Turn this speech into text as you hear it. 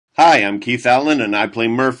Hi, I'm Keith Allen, and I play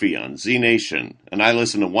Murphy on Z Nation, and I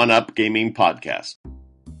listen to One Up Gaming Podcast.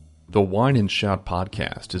 The Wine and Shout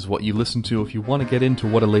podcast is what you listen to if you want to get into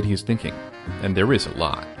what a lady is thinking, and there is a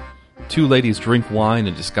lot. Two ladies drink wine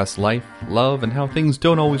and discuss life, love, and how things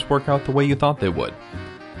don't always work out the way you thought they would.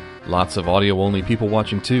 Lots of audio-only people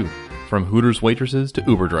watching too, from Hooters waitresses to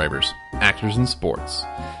Uber drivers, actors and sports.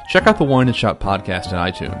 Check out the Wine and Shout podcast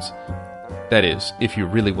on iTunes. That is, if you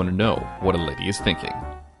really want to know what a lady is thinking.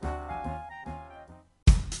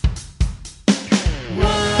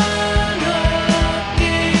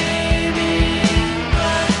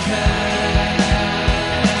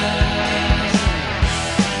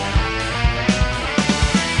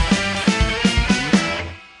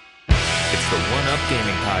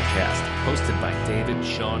 Hosted by David,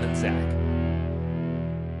 Sean, and Zach.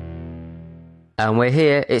 And we're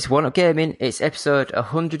here. It's One Up Gaming. It's episode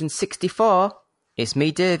 164. It's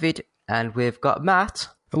me, David, and we've got Matt.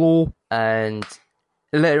 Hello. And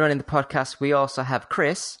later on in the podcast, we also have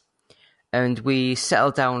Chris. And we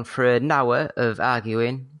settled down for an hour of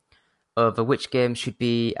arguing over which games should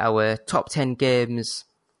be our top 10 games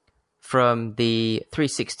from the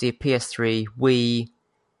 360, PS3, Wii.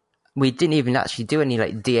 We didn't even actually do any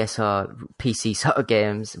like DS or PC sort of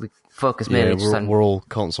games. We focused mainly just on we're all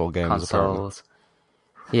console gamers. consoles.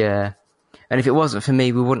 Apparently. Yeah, and if it wasn't for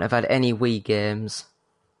me, we wouldn't have had any Wii games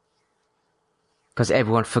because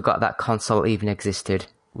everyone forgot that console even existed.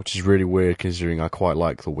 Which is really weird considering I quite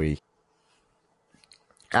like the Wii.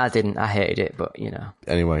 I didn't. I hated it, but you know.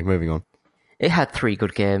 Anyway, moving on. It had 3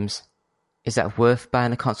 good games. Is that worth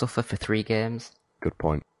buying a console for 3 games? Good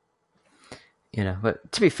point. You know, but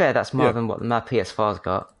to be fair, that's more than what my PS4's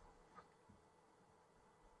got.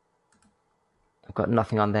 I've got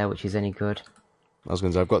nothing on there which is any good. I was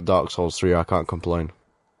going to say, I've got Dark Souls 3, I can't complain. Do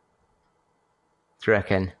you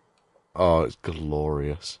reckon? Oh, it's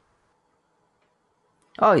glorious.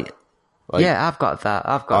 Oh, yeah, I've got that.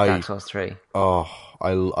 I've got Dark Souls 3. Oh,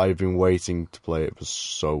 I've been waiting to play it for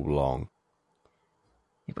so long.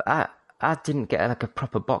 Yeah, but I didn't get like a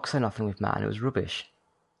proper box or nothing with mine. It was rubbish.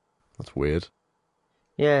 That's weird.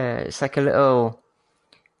 Yeah, it's like a little...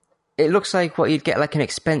 It looks like what you'd get like an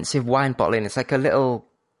expensive wine bottle in. It's like a little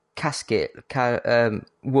casket,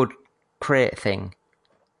 wood crate thing.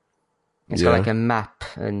 It's got like a map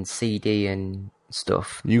and CD and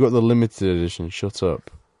stuff. You got the limited edition, shut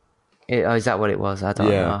up. Is that what it was? I don't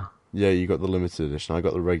know. Yeah, you got the limited edition. I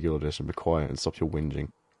got the regular edition. Be quiet and stop your whinging.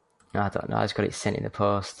 I don't know, I just got it sent in the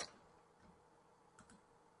post.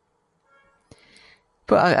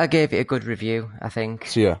 But I gave it a good review, I think.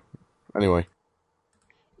 So yeah, anyway.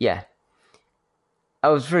 Yeah. I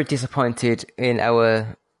was very disappointed in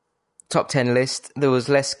our top 10 list. There was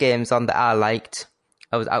less games on that I liked.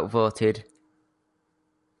 I was outvoted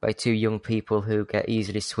by 2 young people who get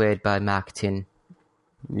easily swayed by marketing.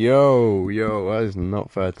 Yo, that is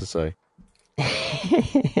not fair to say.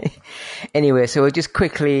 Anyway, so we'll just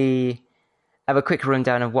quickly have a quick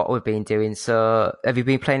rundown of what we've been doing. So, have you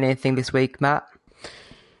been playing anything this week, Matt?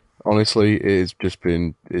 Honestly, it's just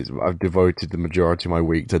been... I've devoted the majority of my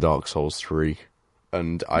week to Dark Souls 3,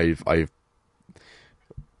 and I've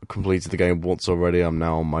completed the game once already. I'm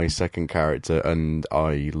now on my second character, and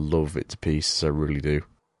I love it to pieces, I really do.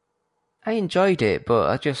 I enjoyed it, but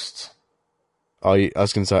I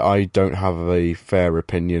was going to say, I don't have a fair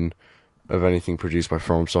opinion of anything produced by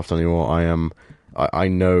FromSoft anymore. I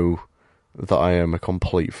know that I am a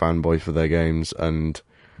complete fanboy for their games, and...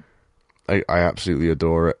 I absolutely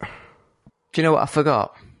adore it. Do you know what I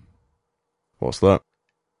forgot? What's that?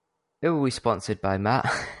 Who were we sponsored by, Matt?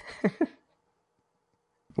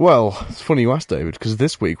 Well, it's funny you asked, David, because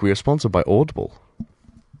this week we are sponsored by Audible.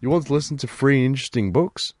 You want to listen to free and interesting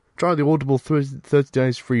books? Try the Audible 30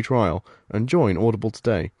 days free trial and join Audible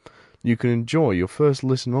today. You can enjoy your first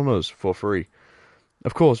listen on us for free.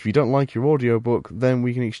 Of course, if you don't like your audiobook, then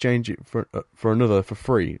we can exchange it for another for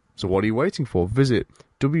free. So what are you waiting for? Visit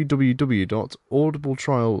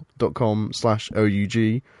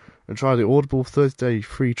www.audibletrial.com/OUG and try the Audible 30-day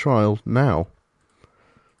free trial now.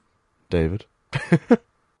 David?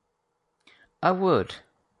 I would.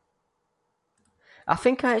 I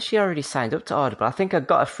think I actually already signed up to Audible. I think I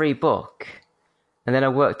got a free book. And then I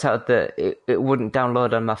worked out that it wouldn't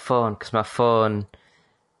download on my phone because my phone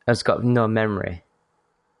has got no memory.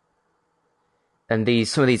 And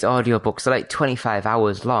some of these audiobooks are like 25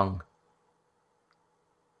 hours long.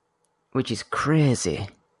 Which is crazy.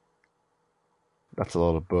 That's a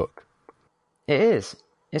lot of book. It is.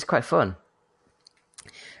 It's quite fun.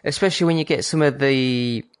 Especially when you get some of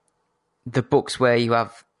the books where you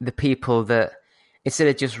have the people that, instead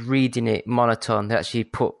of just reading it monotone, they actually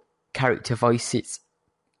put character voices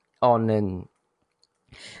on and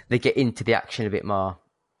they get into the action a bit more,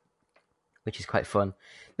 which is quite fun.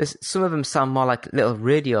 Some of them sound more like little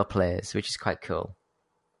radio players, which is quite cool.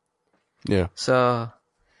 Yeah. So,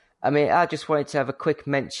 I mean, I just wanted to have a quick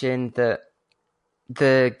mention that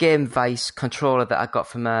the Game Vice controller that I got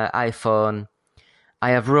from my iPhone,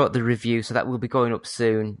 I have wrote the review, so that will be going up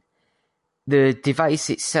soon. The device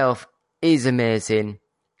itself is amazing.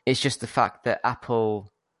 It's just the fact that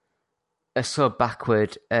Apple are so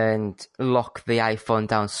backward and lock the iPhone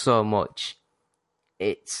down so much.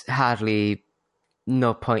 It's hardly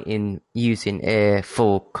no point in using a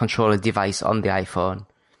full controller device on the iPhone.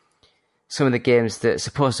 Some of the games that are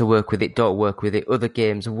supposed to work with it don't work with it. Other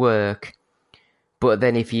games work. But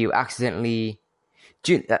then if you accidentally...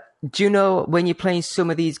 Do you know when you're playing some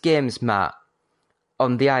of these games, Matt,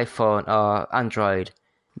 on the iPhone or Android,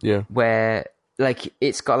 Yeah. where like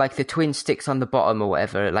it's got like the twin sticks on the bottom or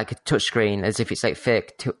whatever, like a touchscreen, as if it's like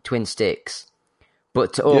fake twin sticks.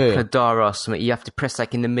 But to open a door or something, you have to press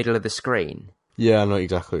like in the middle of the screen. Yeah, I know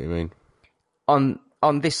exactly what you mean.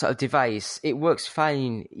 On this sort of device, it works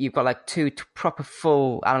fine. You've got like two proper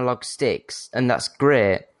full analog sticks, and that's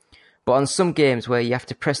great. But on some games where you have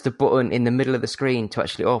to press the button in the middle of the screen to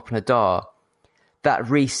actually open a door, that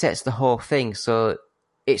resets the whole thing. So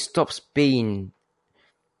it stops being,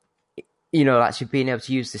 actually being able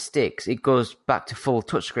to use the sticks. It goes back to full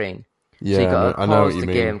touchscreen. Yeah, so you got to I know what pause you the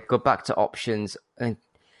mean. game, go back to options, and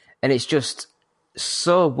it's just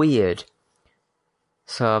so weird.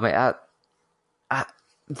 So I mean,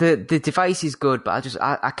 the device is good, but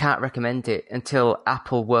I can't recommend it until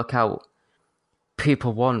Apple work out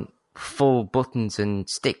people want full buttons and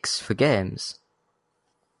sticks for games.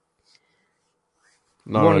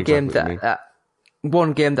 No, One I know game exactly what you mean.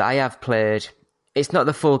 one game that I have played, it's not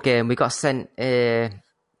the full game. We got sent a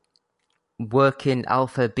working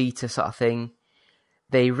alpha beta sort of thing.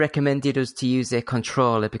 They recommended us to use a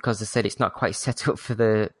controller because they said it's not quite set up for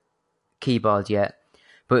the keyboard yet.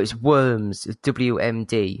 But it's Worms,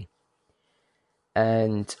 WMD.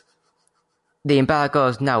 And the embargo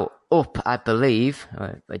is now up, I believe.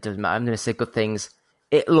 It doesn't matter, I'm going to say good things.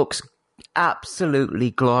 It looks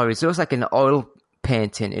absolutely glorious. It looks like an oil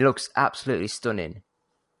painting. It looks absolutely stunning.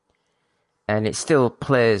 And it still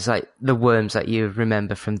plays like the Worms that you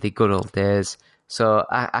remember from the good old days. So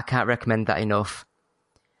I can't recommend that enough.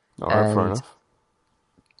 Alright, fair enough.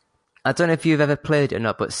 I don't know if you've ever played it or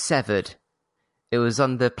not, but Severed. It was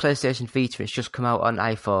on the PlayStation Vita. It's just come out on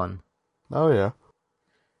iPhone. Oh, yeah.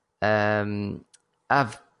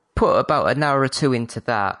 I've put about an hour or two into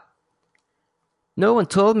that. No one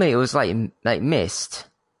told me it was like Myst.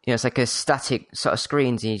 It's like a static sort of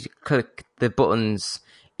screens, and you click the buttons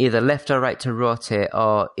either left or right to rotate,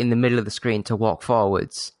 or in the middle of the screen to walk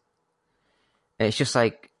forwards. And it's just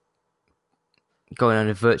like going on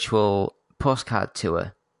a virtual postcard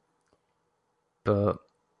tour. But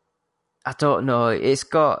I don't know. It's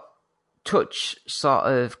got touch sort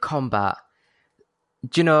of combat.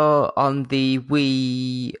 Do you know on the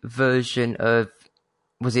Wii version of,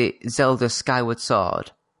 was it Zelda Skyward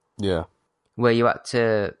Sword? Yeah. Where you had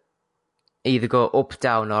to either go up,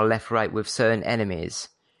 down, or left, right with certain enemies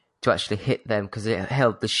to actually hit them because it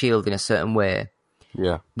held the shield in a certain way.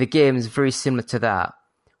 Yeah. The game's very similar to that,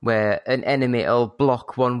 where an enemy will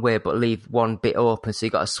block one way but leave one bit open, so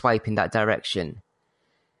you got to swipe in that direction.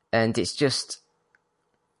 And it's just,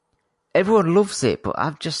 everyone loves it, but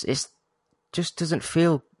it just doesn't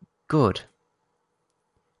feel good.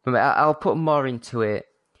 But I'll put more into it.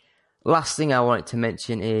 Last thing I wanted to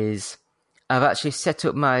mention is I've actually set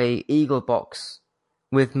up my Eagle box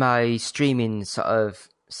with my streaming sort of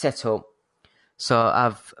setup. So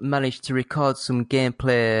I've managed to record some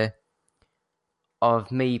gameplay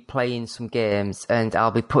of me playing some games, and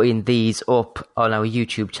I'll be putting these up on our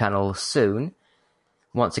YouTube channel soon.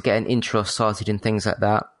 Want to get an intro sorted and things like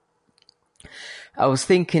that. I was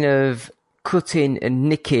thinking of cutting and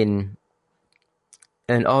nicking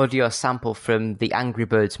an audio sample from the Angry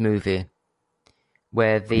Birds movie,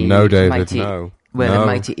 where the No, David, mighty, no. where No. the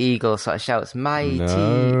mighty eagle sort of shouts, "Mighty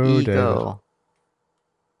No, eagle," David.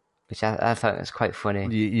 which I thought was quite funny.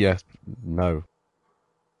 Yes. No.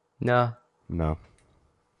 No, No.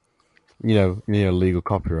 You need legal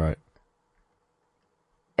copyright.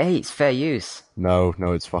 hey, it's fair use. No,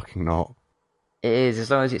 it's fucking not. It is, as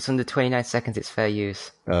long as it's under 29 seconds, it's fair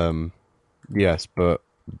use. Yes, but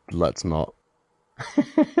let's not.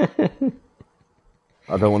 I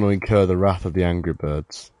don't want to incur the wrath of the Angry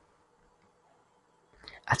Birds.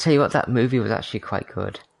 I tell you what, that movie was actually quite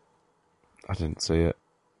good. I didn't see it.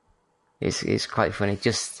 It's quite funny.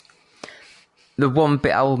 Just the one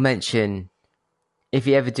bit I will mention if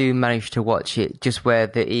you ever do manage to watch it, just where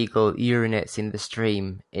the eagle urinates in the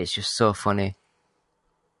stream, it's just so funny.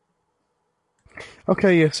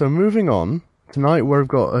 Okay, yeah, so moving on. Tonight we've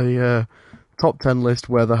got a top 10 list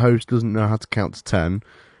where the host doesn't know how to count to 10,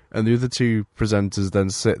 and the other two presenters then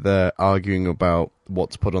sit there arguing about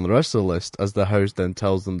what to put on the rest of the list, as the host then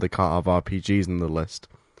tells them they can't have RPGs in the list.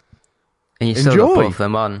 And you still got both of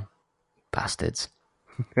them on. Bastards.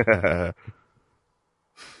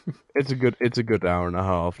 It's a good hour and a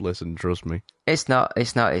half, listen, trust me. It's not,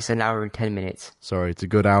 it's an hour and 10 minutes. Sorry, it's a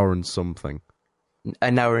good hour and something.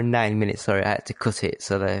 An hour and 9 minutes, sorry, I had to cut it,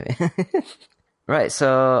 so there. Right,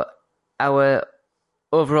 so our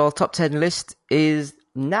overall top 10 list is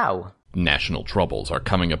now. National troubles are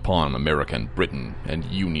coming upon America and Britain, and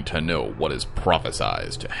you need to know what is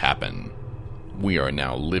prophesized to happen. We are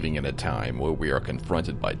now living in a time where we are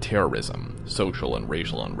confronted by terrorism, social and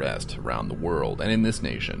racial unrest around the world, and in this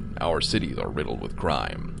nation, our cities are riddled with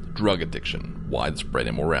crime, drug addiction, widespread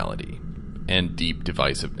immorality, and deep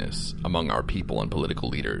divisiveness among our people and political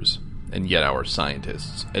leaders. And yet our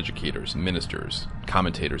scientists, educators, ministers,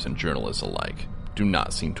 commentators, and journalists alike do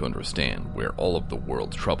not seem to understand where all of the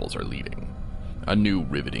world's troubles are leading. A new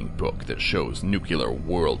riveting book that shows nuclear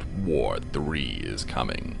World War III is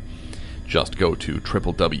coming. Just go to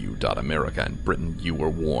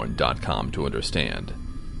www.americaandbritainYouWereWarned.com to understand.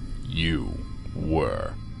 You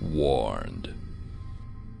were warned.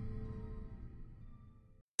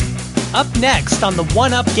 Up next on the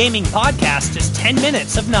One Up Gaming Podcast is 10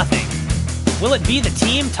 minutes of nothing. Will it be the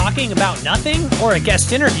team talking about nothing or a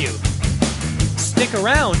guest interview? Stick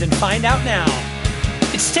around and find out now.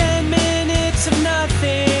 It's 10 minutes of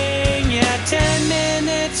nothing. Yeah, 10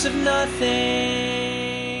 minutes of nothing.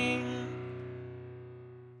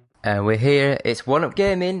 And we're here. It's One Up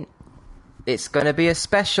Gaming. It's going to be a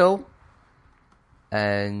special.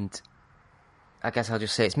 And I guess I'll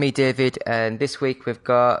just say it's me, David. And this week we've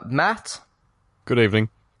got Matt. Good evening.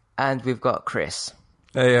 And we've got Chris.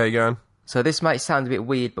 Hey, how you going? So this might sound a bit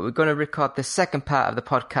weird, but we're going to record the second part of the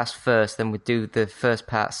podcast first, then we'll do the first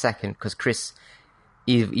part second, because Chris,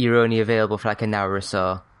 you're only available for like an hour or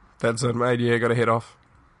so. That's it, mate. Yeah, got to head off.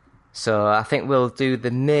 So I think we'll do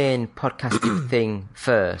the main podcasting thing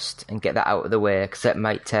first and get that out of the way, because that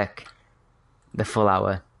might take the full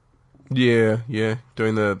hour. Yeah,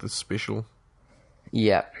 doing the special.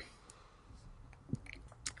 Yeah.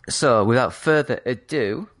 So without further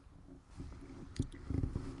ado,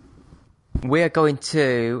 we're going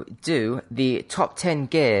to do the top 10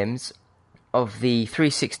 games of the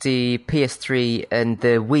 360, PS3 and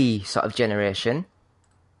the Wii sort of generation.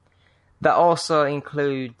 That also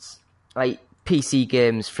includes like PC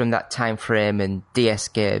games from that time frame and DS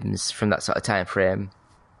games from that sort of time frame.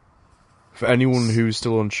 For anyone who's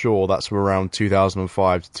still unsure, that's from around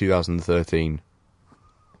 2005 to 2013.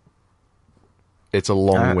 It's a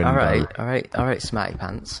long window. All right, Smarty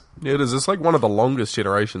Pants. Yeah, it is. It's like one of the longest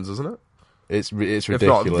generations, isn't it? It's ridiculous. If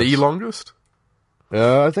not the longest.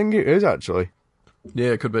 I think it is, actually. Yeah,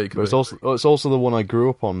 it could be. But it's also the one I grew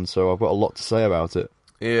up on, so I've got a lot to say about it.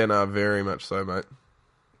 Yeah, no, very much so, mate.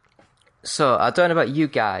 So, I don't know about you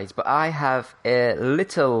guys, but I have a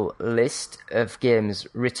little list of games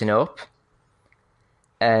written up,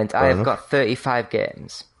 and I have got 35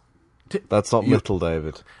 games. That's not little,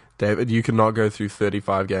 David. David, you cannot go through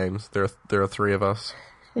 35 games. There are 3 of us.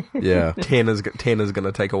 Yeah. 10 is going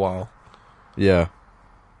to take a while. Yeah.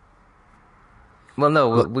 Well,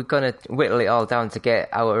 no, we're going to whittle it all down to get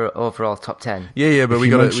our overall top 10. Yeah, but we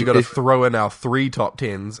got to throw in our 3 top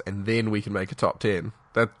 10s, and then we can make a top 10.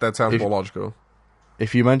 That sounds more logical.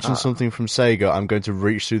 If you mention something from Sega, I'm going to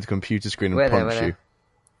reach through the computer screen and punch you.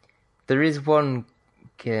 There is one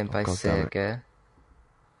game by Sega.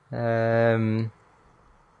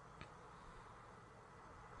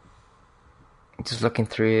 Just looking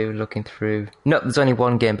through. No, there's only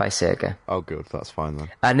one game by Sega. Oh, good. That's fine, then.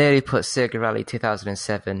 I nearly put Sega Rally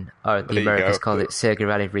 2007, or the Americans called it Sega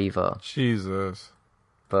Rally Revo. Jesus.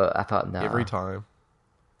 But I thought, no. Every time.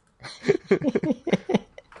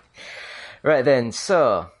 Right then,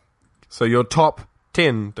 so your top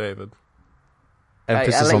 10, David.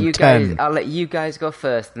 Emphasis on 10. I'll let you guys go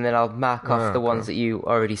first, and then I'll mark off the ones that you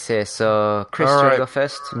already say. So, Chris, do you want to go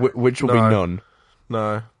first? Which will be none.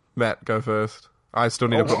 No. Matt, go first. I still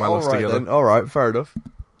need to put my list together. Then. All right, fair enough.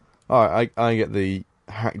 All right, I get the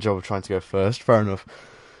hack job of trying to go first. Fair enough.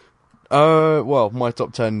 Well, my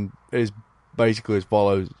top 10 is basically as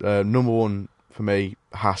follows. Number 1 for me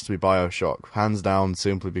has to be BioShock, hands down,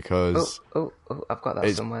 simply because... Oh, I've got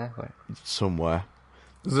that somewhere. Somewhere.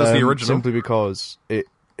 Is this the original? Simply because it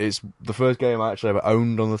it's the first game I actually ever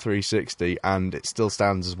owned on the 360, and it still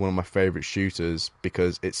stands as one of my favourite shooters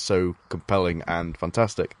because it's so compelling and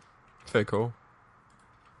fantastic. Very cool.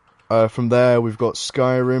 From there, we've got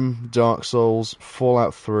Skyrim, Dark Souls,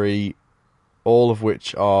 Fallout 3, all of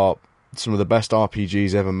which are some of the best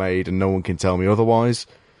RPGs ever made, and no one can tell me otherwise.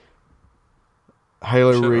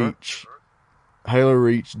 Halo Reach,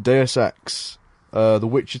 Deus Ex, The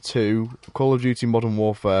Witcher 2, Call of Duty Modern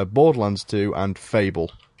Warfare, Borderlands 2, and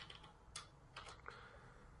Fable.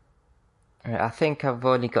 I think I've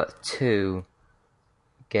only got 2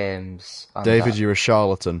 games on David, that. you're a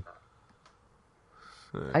charlatan.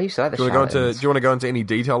 I used to like the Do you want charlatans. to go into any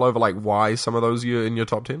detail over like why some of those are in your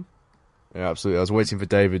top 10? Yeah, absolutely. I was waiting for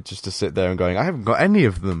David just to sit there and going, I haven't got any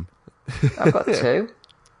of them. I've got 2.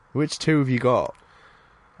 Which 2 have you got?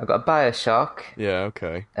 I've got Bioshock Yeah,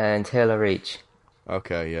 okay. and Halo Reach.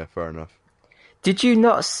 Okay, yeah, fair enough. Did you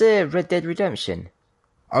not say Red Dead Redemption?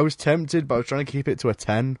 I was tempted, but I was trying to keep it to a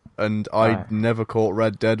 10, and I never caught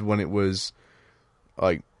Red Dead when it was,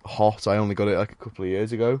 like, hot. I only got it, like, a couple of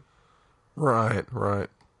years ago. Right.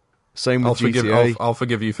 Same with GTA. I'll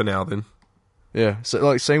forgive you for now then. Yeah, so,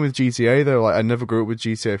 like, same with GTA, though. Like, I never grew up with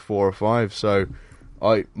GTA 4 or 5, so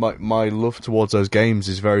my love towards those games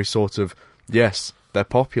is very sort of, yes, they're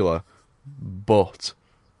popular, but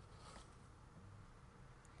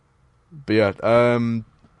yeah,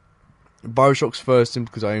 Bioshock's first simply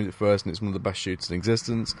because I owned it first and it's one of the best shooters in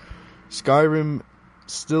existence. Skyrim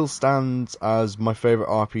still stands as my favourite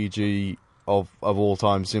RPG of all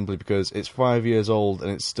time simply because it's 5 years old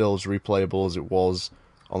and it's still as replayable as it was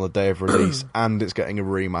on the day of release, and it's getting a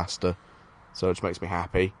remaster, so it just makes me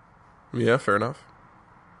happy. Yeah, fair enough.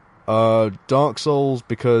 Dark Souls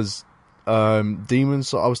because Demon's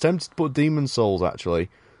Souls. I was tempted to put Demon's Souls actually,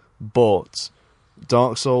 but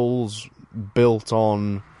Dark Souls built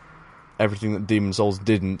on everything that Demon's Souls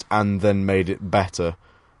didn't, and then made it better.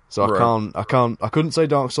 So Right. I couldn't say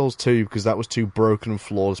Dark Souls 2 because that was too broken and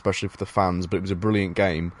flawed, especially for the fans. But it was a brilliant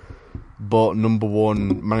game. But number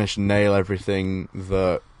one managed to nail everything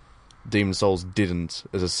that Demon's Souls didn't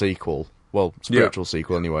as a sequel. Well, spiritual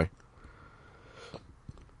sequel anyway.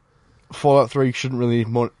 Fallout 3 shouldn't really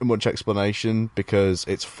need much explanation because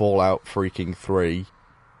it's Fallout freaking 3.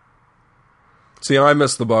 See, I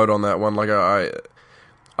missed the boat on that one. Like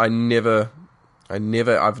I've never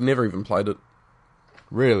even played it.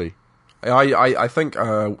 Really? I think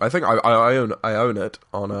I own it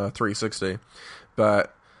on a 360,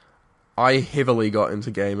 but I heavily got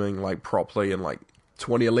into gaming like properly in like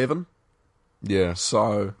 2011. Yeah.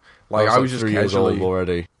 So like I was just 3 years old casually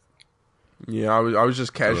already. Yeah, I was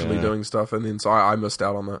just casually doing stuff, and then so I missed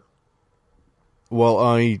out on that. Well,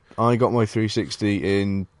 I got my 360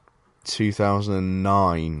 in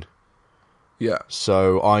 2009. Yeah.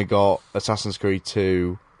 So I got Assassin's Creed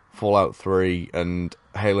 2, Fallout 3, and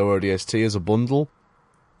Halo ODST as a bundle.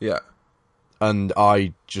 Yeah. And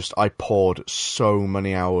I poured so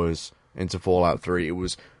many hours into Fallout 3.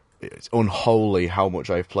 It's unholy how much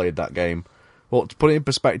I've played that game. Well, to put it in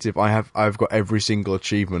perspective, I've got every single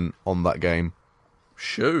achievement on that game.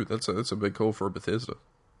 Shoot, that's a big call for a Bethesda.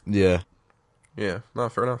 Yeah. Yeah, no,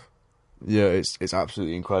 fair enough. Yeah, it's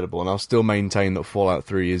absolutely incredible, and I'll still maintain that Fallout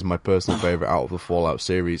 3 is my personal favourite out of the Fallout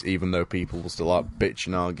series, even though people will still bitch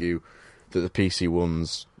and argue that the PC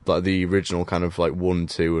ones, like the original kind of like 1,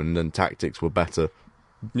 2, and then Tactics were better.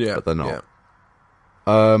 Yeah, but they're not.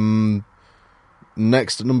 Yeah.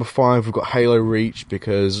 Next at number 5, we've got Halo Reach,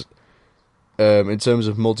 because in terms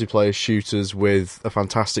of multiplayer shooters with a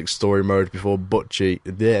fantastic story mode before Bungie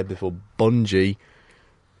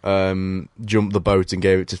jumped the boat and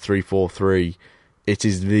gave it to 343, it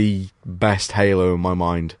is the best Halo in my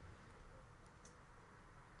mind.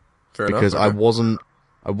 Fair because enough. Okay.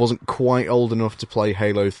 I wasn't quite old enough to play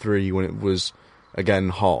Halo 3 when it was again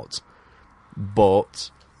hot,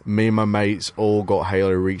 but me and my mates all got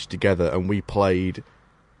Halo Reach together and we played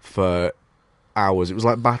for hours. It was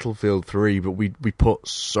like Battlefield 3, but we put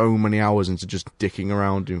so many hours into just dicking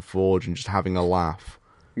around in Forge and just having a laugh.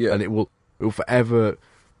 Yeah. And it will forever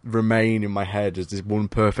remain in my head as this one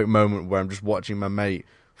perfect moment where I'm just watching my mate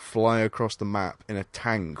fly across the map in a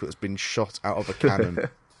tank that's been shot out of a cannon.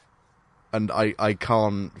 And I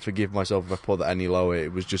can't forgive myself if I put that any lower.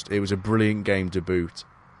 It was a brilliant game to boot.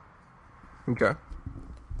 Okay.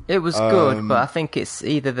 It was good, but I think it's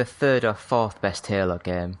either the 3rd or 4th best Halo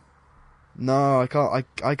game. No, I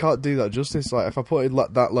can't do that justice. Like, if I put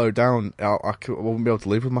it that low down, I wouldn't be able to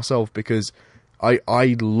live with myself, because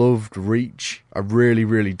I loved Reach. I really,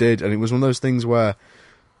 really did. And it was one of those things where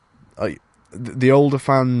the older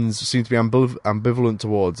fans seem to be ambivalent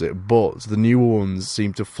towards it, but the newer ones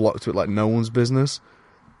seem to flock to it like no one's business.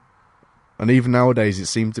 And even nowadays, it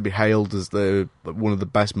seems to be hailed as one of the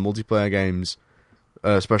best multiplayer games,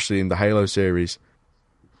 especially in the Halo series.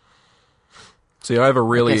 See, I have a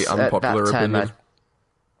really guess at unpopular that time, opinion.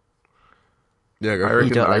 Yeah, go I for it.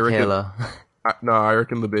 You don't like reckon- Halo. I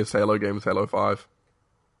reckon the best Halo game is Halo 5.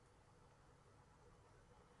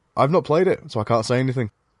 I've not played it, so I can't say anything.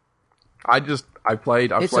 I've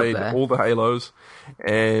played It's up there. all the Halos,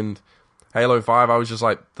 and Halo 5, I was just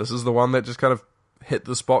like, this is the one that just kind of hit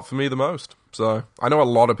the spot for me the most. So, I know a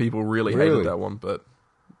lot of people really Really? hated that one, but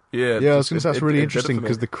yeah. Yeah, I was going to say that's really interesting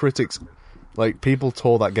because the critics, people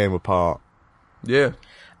tore that game apart. Yeah.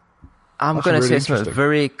 I'm That's going to really say something interesting.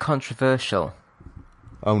 very controversial.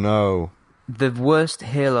 Oh no. The worst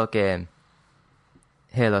Halo game,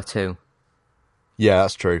 Halo 2. Yeah,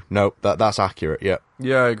 that's true. No, that's accurate. Yeah,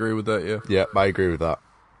 Yeah, I agree with that, yeah. yeah, I agree with that.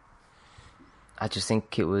 I just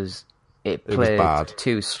think it was played bad.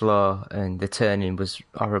 too slow and the turning was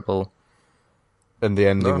horrible. And the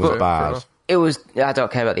ending No, was fair bad. enough. It was, I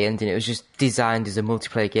don't care about the ending, it was just designed as a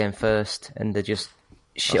multiplayer game first and they just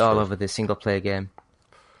shit all over the single player game.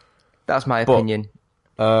 That's my opinion.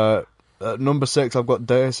 At number 6, I've got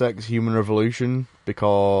Deus Ex Human Revolution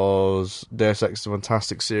because Deus Ex is a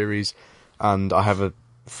fantastic series, and I have a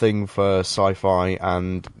thing for sci-fi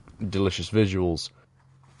and delicious visuals.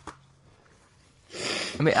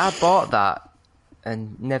 I mean, I bought that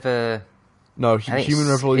and never... No, I think Human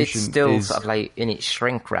Revolution it's still is sort of like in its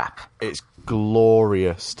shrink wrap. it's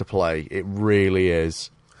glorious to play. It really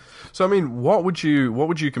is. So I mean, what would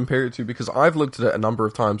you compare it to? Because I've looked at it a number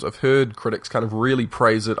of times. I've heard critics kind of really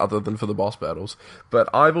praise it, other than for the boss battles. But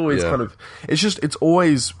I've always it's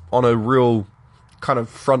always on a real kind of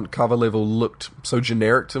front cover level looked so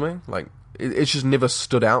generic to me. Like it's just never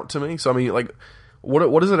stood out to me. So I mean, like,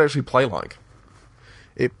 what does it actually play like?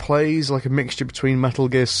 It plays like a mixture between Metal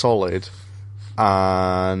Gear Solid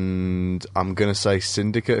and I'm gonna say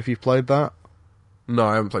Syndicate. If you've played that. No,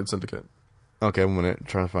 I haven't played Syndicate. Okay, 1 minute.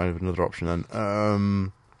 Trying to find another option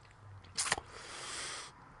then.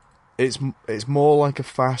 It's more like a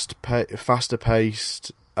faster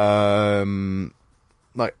paced.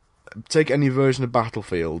 Like take any version of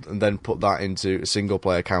Battlefield and then put that into a single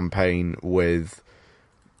player campaign with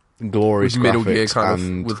glorious With Metal Gear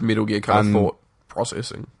graphics of thought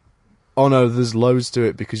processing. Oh no, there's loads to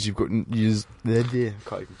it because you've got can't even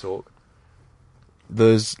talk.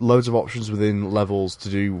 There's loads of options within levels to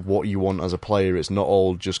do what you want as a player. It's not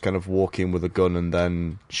all just kind of walk in with a gun and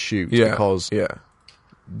then shoot. Because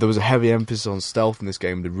there was a heavy emphasis on stealth in this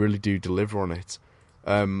game. They really do deliver on it.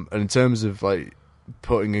 And in terms of like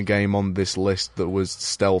putting a game on this list that was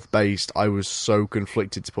stealth based, I was so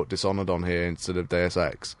conflicted to put Dishonored on here instead of Deus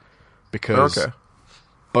Ex because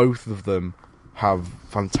both of them have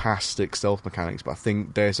fantastic stealth mechanics. But I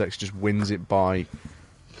think Deus Ex just wins it by.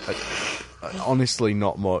 Honestly,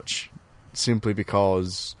 not much. Simply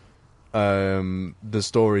because the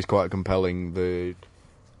story is quite compelling.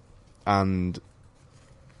 And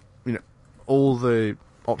all the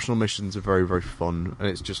optional missions are very, very fun, and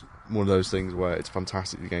it's just one of those things where it's a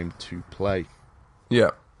fantastic game to play. Yeah.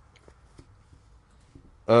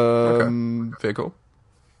 Very cool.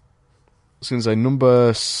 I was going to say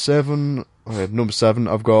number 7. Okay, number 7.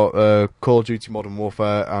 I've got Call of Duty Modern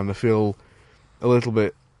Warfare, and I feel a little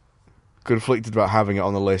bit conflicted about having it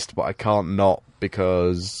on the list, but I can't not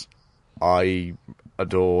because I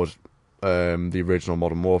adored the original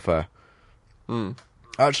Modern Warfare.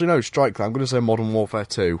 Actually, no, strike that. I'm going to say Modern Warfare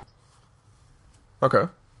 2. Okay.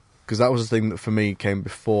 Because that was the thing that for me came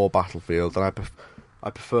before Battlefield, and I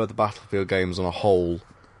prefer the Battlefield games on a whole,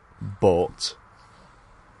 but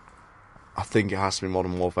I think it has to be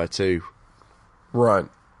Modern Warfare 2. Right.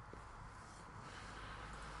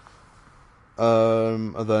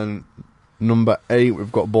 And then number 8,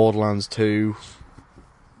 we've got Borderlands 2.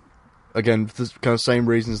 Again, for the kind of same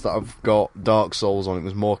reasons that I've got Dark Souls on. It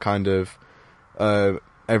was more kind of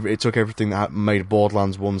it took everything that made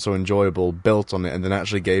Borderlands 1 so enjoyable, built on it, and then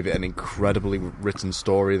actually gave it an incredibly written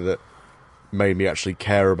story that made me actually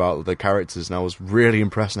care about the characters, and I was really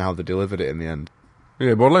impressed in how they delivered it in the end.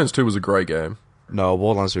 Yeah, Borderlands 2 was a great game. No,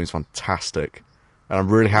 Borderlands 2 is fantastic, and I'm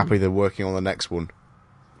really happy they're working on the next one.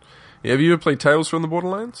 Yeah, have you ever played Tales from the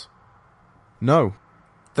Borderlands? No.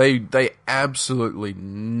 They absolutely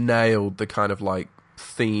nailed the kind of like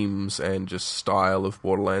themes and just style of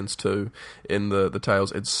Borderlands 2 in the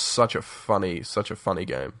Tales. It's such a funny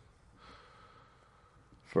game.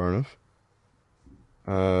 Fair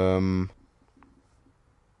enough.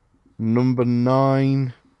 Number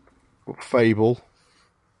 9, Fable.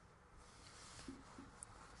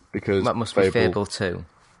 Because That must be Fable 2.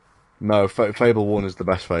 No, Fable 1 is the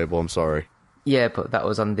best Fable, I'm sorry. Yeah, but that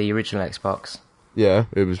was on the original Xbox. Yeah,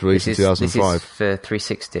 it was released in 2005. This is for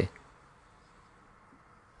 360.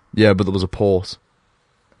 Yeah, but there was a port.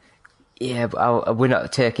 Yeah, but we're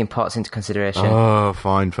not taking ports into consideration. Oh,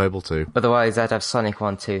 fine, Fable 2. Otherwise, I'd have Sonic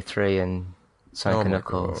 1, 2, 3 and Sonic and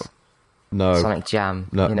Knuckles. God. No. Sonic Jam.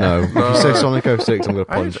 No, you know? no. If you say Sonic 06, I'm going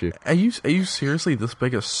to punch you. Are you seriously this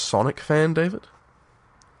big a Sonic fan, David?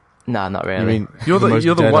 No, not really. You mean You're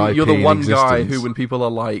the one IP in guy existence. who, when people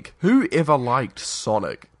are like, "Who ever liked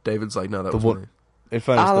Sonic?" David's like, "No, that was me." In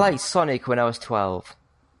fairness, I liked Sonic when I was 12.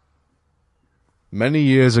 many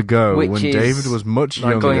years ago, Which when is David was much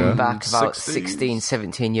younger. Going back about 60s. 16,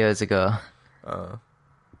 17 years ago.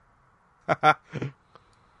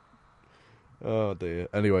 Oh dear.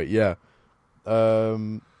 Anyway, yeah.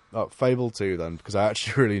 Fable 2 then, because I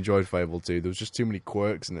actually really enjoyed Fable 2. There was just too many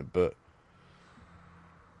quirks in it, but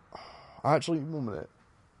actually, 1 minute.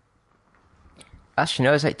 Actually,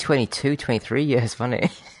 no, it's like 22, 23 years, wasn't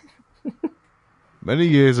it? Many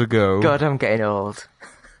years ago. God, I'm getting old.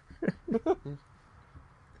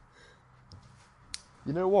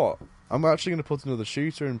 You know what? I'm actually going to put another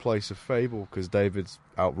shooter in place of Fable because David's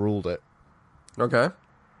outruled it. Okay,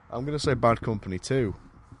 I'm going to say Bad Company 2.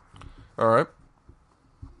 all right.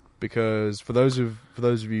 Because for those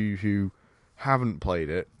of you who haven't played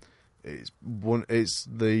it, it's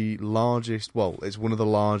the largest. Well, it's one of the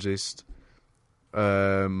largest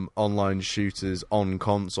online shooters on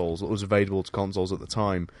consoles that was available to consoles at the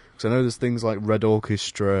time. Because I know there's things like Red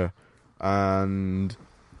Orchestra and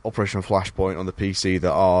Operation Flashpoint on the PC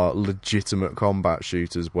that are legitimate combat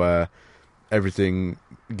shooters where everything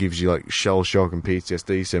gives you like shell shock and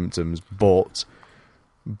PTSD symptoms, but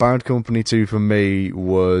Bad Company 2 for me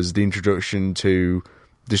was the introduction to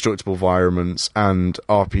destructible environments and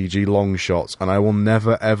RPG long shots, and I will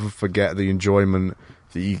never ever forget the enjoyment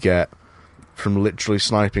that you get from literally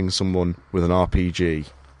sniping someone with an RPG.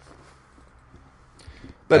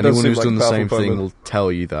 Anyone who's done the same thing will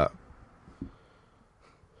tell you that.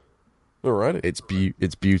 Alrighty.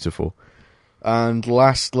 It's beautiful. And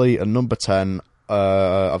lastly, at number 10,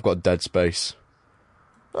 I've got Dead Space.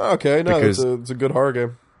 Okay, no, Because- it's a good horror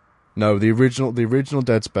game. No, the original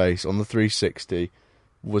Dead Space on the 360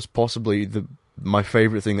 was possibly my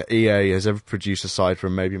favourite thing that EA has ever produced aside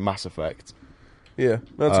from maybe Mass Effect. Yeah,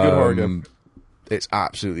 that's a good horror game. It's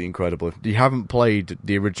absolutely incredible. If you haven't played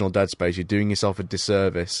the original Dead Space, you're doing yourself a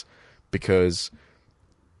disservice because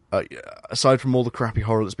aside from all the crappy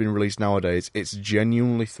horror that's been released nowadays, it's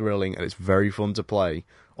genuinely thrilling and it's very fun to play.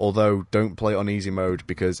 Although, don't play it on easy mode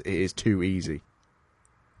because it is too easy.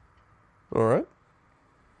 All right.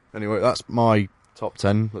 Anyway, that's my top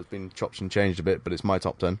 10. That's been chopped and changed a bit, but it's my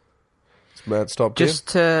top 10. It's Matt's top 10. Just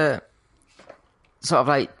to sort of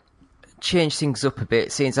like change things up a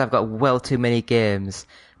bit, since I've got well too many games,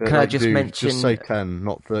 can I just mention... Just say 10,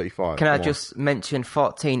 not 35. Can I Come on. just mention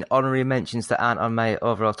 14 honorary mentions that aren't on my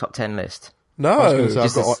overall top 10 list? No. I was gonna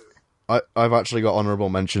say, just I've actually got honourable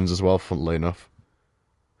mentions as well, funnily enough.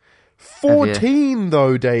 14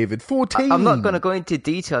 though, David. 14. I'm not going to go into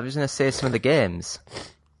detail, I'm just going to say some of the games.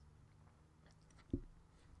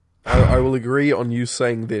 I will agree on you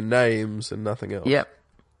saying their names and nothing else. Yep.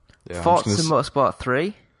 Yeah, I'm Forza just gonna Motorsport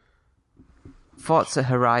 3, Forza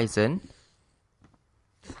Horizon,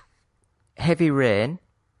 Heavy Rain,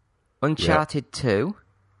 Uncharted 2,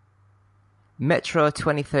 Metro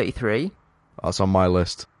 2033, That's on my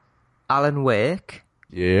list. Alan Wake,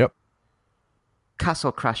 Yep.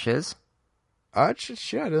 Castle Crashers, Actually,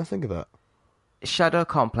 shit, I didn't think of that. Shadow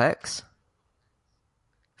Complex,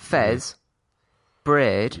 Fez,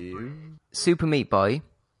 Braid, Super Meat Boy,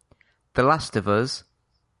 The Last of Us,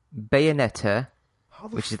 Bayonetta,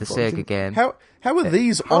 which is the Sega game, How are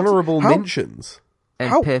these honourable how- mentions? and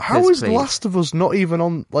How Papers, is Please. Last of Us not even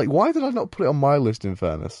on... Like, why did I not put it on my list, in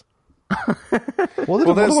fairness? What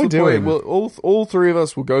Well, that's am I the doing? point. Well, all three of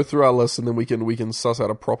us will go through our list and then we can suss out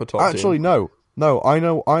a proper top 10. Actually, no. No, I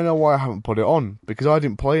know why I haven't put it on. Because I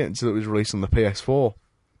didn't play it until it was released on the PS4.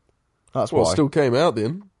 That's Well, why. it still came out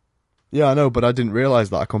then. Yeah, I know, but I didn't realise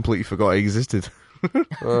that. I completely forgot it existed.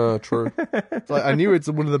 True. It's like, I knew it's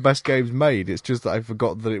one of the best games made. It's just that I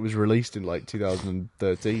forgot that it was released in, like,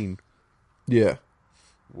 2013. Yeah.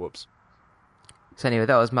 Whoops. So anyway,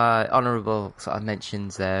 that was my honourable sort of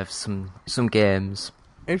mentions there of some games.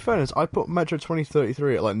 In fairness, I put Metro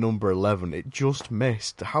 2033 at, like, number 11. It just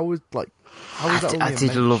missed. How is that only I a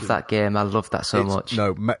did love mention? that game. I loved that so much.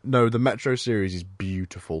 No, the Metro series is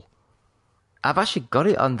beautiful. I've actually got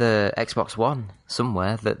it on the Xbox One somewhere.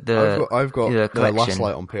 I've got the collection. Last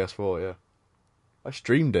Light on PS4, yeah. I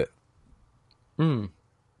streamed it.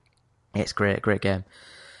 It's great game.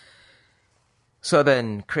 So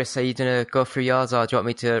then, Chris, are you going to go through yours, or do you want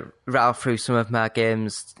me to rattle through some of my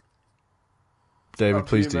games? David,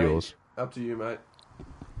 please do yours. Up to you, mate.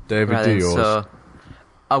 David, Right do then, yours. so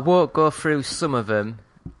I won't go through some of them.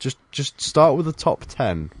 Just start with the top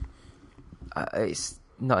 10. It's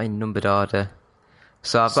not in numbered order.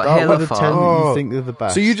 So I've got Start Halo with the 4. 10 that you think are the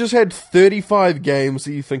best. So you just had 35 games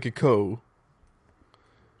that you think are cool.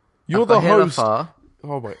 You're I've the got Halo host. 4.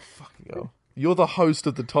 Oh my fucking hell! You're the host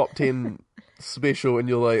of the top 10 special, and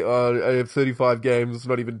you're like, "Oh, I have 35 games. It's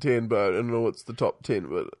not even 10, but I don't know what's the top 10."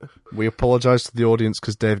 But We apologise to the audience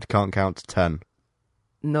because David can't count to 10.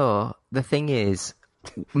 No, the thing is,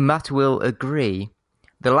 Matt will agree.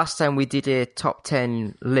 The last time we did a top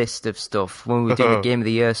 10 list of stuff, when we were doing the Game of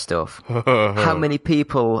the Year stuff, how many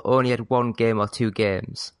people only had one game or two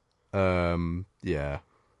games? Yeah.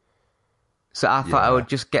 So I thought I Yeah. would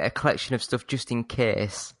just get a collection of stuff just in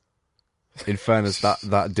case. In fairness,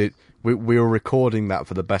 that did... We were recording that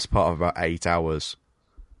for the best part of about 8 hours.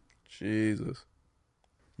 Jesus.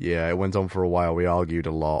 Yeah, it went on for a while. We argued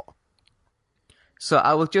a lot. So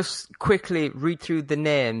I will just quickly read through the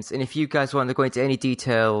names, and if you guys want to go into any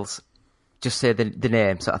details, just say the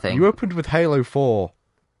name sort of thing. You opened with Halo 4.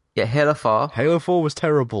 Yeah, Halo 4. Halo 4 was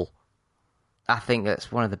terrible. I think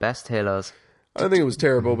that's one of the best Halos. I don't think it was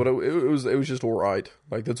terrible, but it was just all right.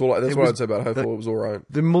 Like that's all. That's what I'd say about Halo 4. It was all right.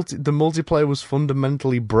 The multiplayer was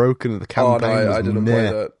fundamentally broken. The Oh campaign no, was I didn't meh.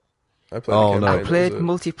 play that. I played. Oh, the no. campaign, I played that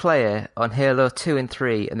was it. multiplayer on Halo 2 and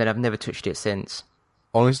 3, and then I've never touched it since.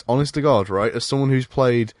 Honest to God, right? As someone who's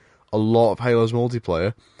played a lot of Halo's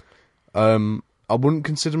multiplayer, I wouldn't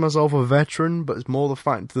consider myself a veteran, but it's more the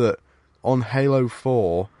fact that on Halo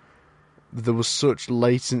 4, there was such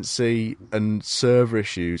latency and server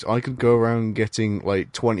issues. I could go around getting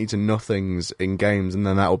like 20 to nothings in games, and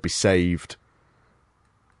then that would be saved.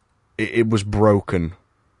 It was broken.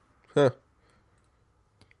 Huh.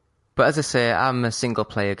 But as I say, I'm a single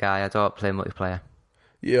player guy. I don't play multiplayer.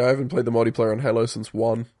 Yeah, I haven't played the multiplayer on Halo since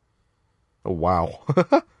 1. Oh wow,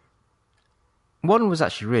 1 was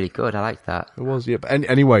actually really good. I liked that. it was. Yeah, but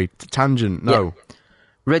anyway, tangent. No.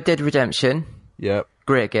 Red Dead Redemption, Yep.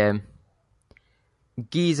 great game.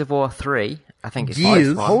 Gears of War 3, I think it's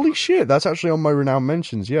Gears? quite fun. Holy shit, that's actually on my renowned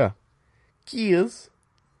mentions. Yeah. Gears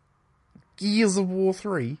of War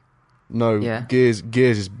 3. No, Yeah. Gears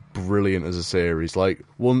is brilliant as a series. Like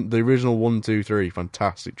the original 1, 2, 3,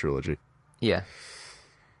 fantastic trilogy. Yeah.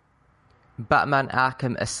 Batman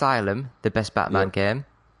Arkham Asylum, the best Batman game.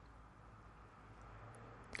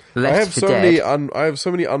 Left I have 4 so Dead. I have so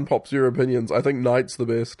many unpopular opinions. I think Knight's the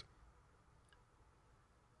best.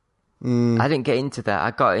 I didn't get into that. I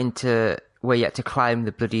got into where you had to climb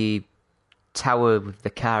the bloody tower with the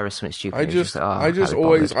car or something stupid. I It was like, oh, I can't be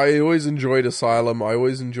always bothered. enjoyed Asylum. I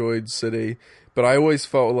always enjoyed City, but I always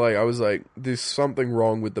felt like I was like, there's something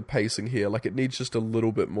wrong with the pacing here. Like it needs just a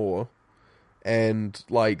little bit more, and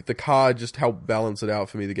like the car just helped balance it out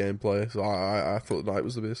for me. The gameplay, so I thought Knight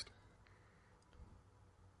was the best.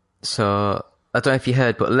 So, I don't know if you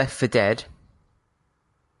heard, but Left 4 Dead,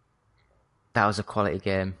 that was a quality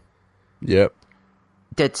game. Yep.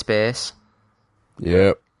 Dead Space,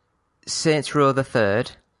 Yep. Saints Row the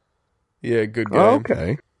Third. Yeah, good game. Oh,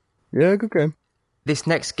 okay. Yeah, good game. This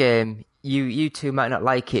next game, you two might not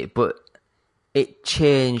like it, but it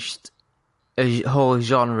changed a whole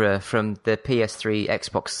genre from the PS3,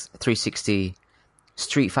 Xbox 360,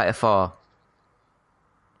 Street Fighter 4.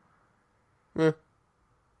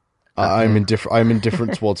 I'm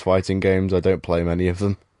indifferent towards fighting games. I don't play many of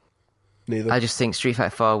them. Neither. I just think Street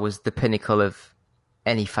Fighter 4 was the pinnacle of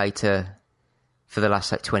any fighter for the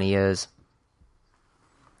last 20 years.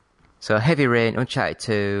 So Heavy Rain, Uncharted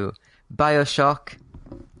 2, Bioshock,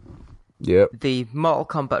 Yep. the Mortal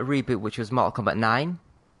Kombat reboot, which was Mortal Kombat 9,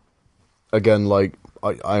 Again, like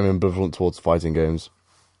I'm ambivalent towards fighting games.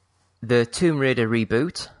 the Tomb Raider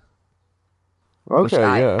reboot, which Okay,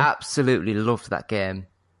 I yeah, absolutely loved that game.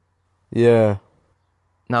 yeah.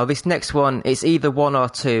 Now, this next one, it's either 1 or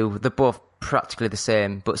 2. They're both practically the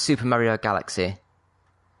same, but Super Mario Galaxy.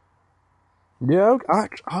 Yeah,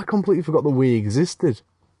 I completely forgot the Wii existed.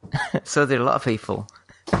 So did a lot of people.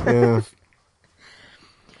 Yeah.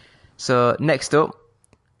 So, next up,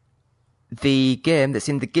 the game that's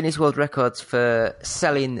in the Guinness World Records for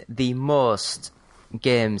selling the most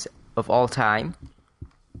games of all time.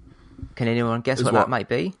 Can anyone guess what what? that might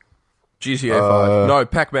be? GTA 5. No,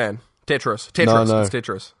 Pac-Man. Tetris. No. It's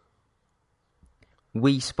Tetris.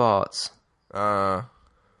 Wii Sports. I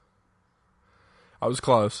was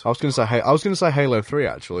close. I was gonna say Halo 3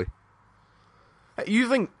 actually. You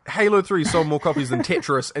think Halo 3 sold more copies than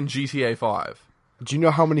Tetris and GTA 5? Do you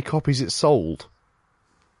know how many copies it sold?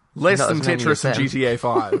 Less Not than as many Tetris as and them. GTA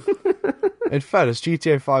 5. In fairness,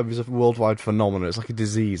 GTA 5 is a worldwide phenomenon. It's like a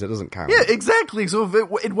disease. It doesn't count. Yeah, exactly. So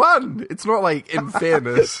it won. It's not like, in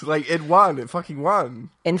fairness, like, it won. It fucking won.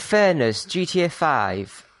 In fairness, GTA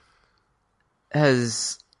 5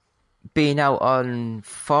 has been out on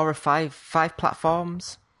 4 or 5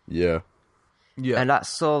 platforms, Yeah. Yeah. and that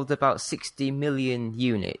sold about 60 million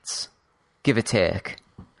units, give or take.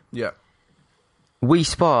 Yeah. Wii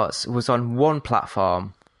Sports was on one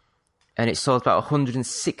platform, and it sold about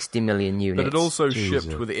 160 million units. But it also Jesus.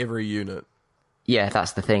 shipped with every unit. Yeah,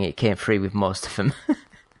 that's the thing. It came free with most of them.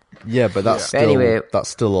 Yeah, but that's Yeah. still Anyway- that's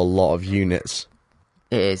still a lot of units.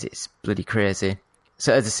 It is. It's bloody crazy.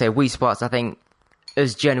 So as I say, Wii Sports, I think,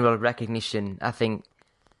 as general recognition, I think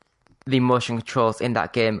the motion controls in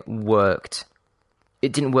that game worked.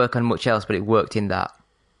 It didn't work on much else, but it worked in that.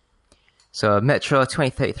 So Metro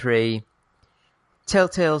 2033,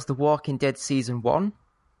 Telltale's The Walking Dead Season 1.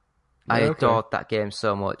 I okay. adored that game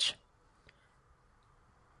so much.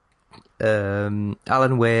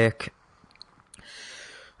 Alan Wake.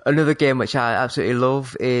 Another game which I absolutely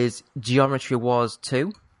love is Geometry Wars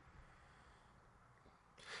 2.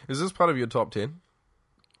 Is this part of your top 10?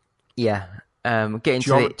 Yeah. Getting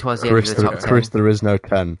to it towards the end Chris, of the top 10. Chris, there is no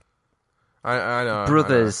 10. I know.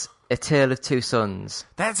 Brothers, A Tale of Two Sons.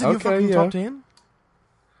 That's in your Okay, fucking yeah. top 10?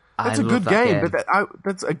 That's a I good love that game, but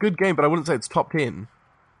that's a good game, but I wouldn't say it's top 10.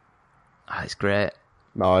 Ah, it's great.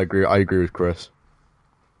 No, I agree with Chris.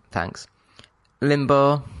 Thanks.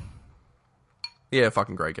 Limbo. Yeah,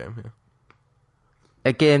 fucking great game. Yeah.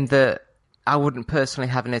 A game that I wouldn't personally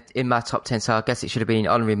have in my top 10, so I guess it should have been in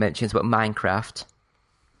honorary mentions, but Minecraft.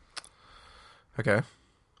 Okay.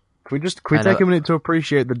 Can we I know- take a minute to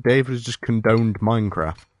appreciate that David has just condoned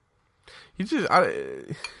Minecraft? You just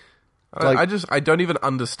Like- I don't even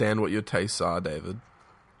understand what your tastes are, David.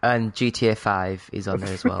 And GTA 5 is on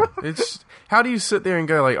there as well. It's how do you sit there and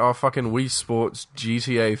go like, oh, fucking Wii Sports,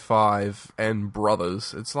 GTA 5, and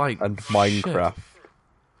Brothers? It's like And shit. Minecraft.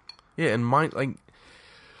 Yeah, and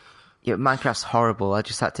Yeah, Minecraft's horrible. I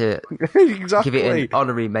just had to Exactly. give it an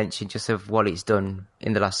honorary mention just of what it's done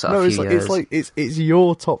in the last sort No, of few years. it's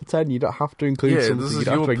your top 10. You don't have to include yeah, something. this You is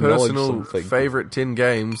don't have your to acknowledge personal something. favorite 10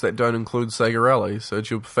 games that don't include Sega Rally. So it's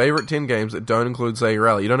your favorite 10 games that don't include Sega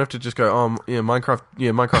Rally. You don't have to just go, oh, yeah,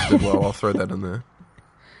 Minecraft did well. I'll throw that in there.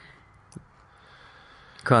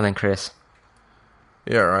 Come on then, Chris.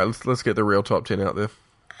 Yeah, all right. Let's get the real top 10 out there.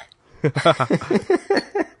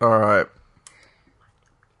 All right.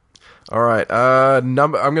 All right. I'm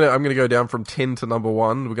gonna go down from 10 to number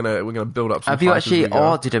 1. We're gonna build up some. Have you hype as actually we go.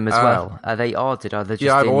 ordered them as well? Are they ordered? Or are they just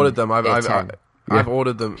Yeah, I've in ordered them. I've Yeah.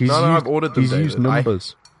 ordered them. He's I've ordered them. He's used David.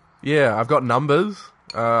 numbers. Yeah, I've got numbers.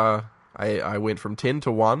 I went from 10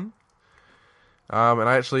 to 1. And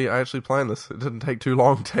I actually planned this. It didn't take too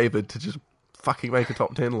long, David, to just fucking make a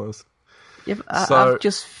top 10 list. Yeah, but So- I've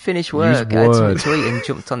just finished work. I had something to eat and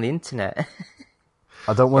jumped on the internet.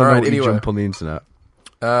 I don't want to All know right, what anyway. you jump on the internet.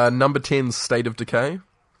 Number 10, State of Decay.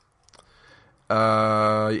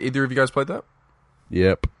 Either of you guys played that?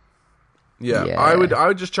 Yep. Yeah, Yeah. I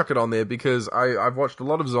would just chuck it on there because I've watched a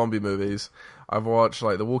lot of zombie movies. I've watched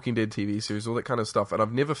like the Walking Dead TV series, all that kind of stuff, and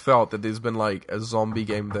I've never felt that there's been like a zombie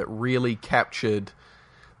game that really captured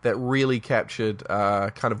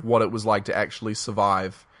kind of what it was like to actually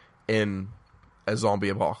survive in a zombie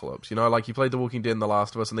apocalypse. You know, like you played The Walking Dead and The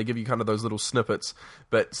Last of Us, and they give you kind of those little snippets.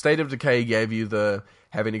 But State of Decay gave you the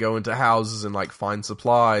having to go into houses and like find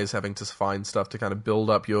supplies, having to find stuff to kind of build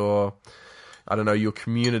up your, I don't know, your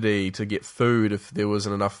community, to get food. If there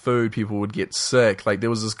wasn't enough food, people would get sick. Like there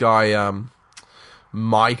was this guy,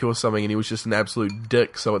 Mike or something, and he was just an absolute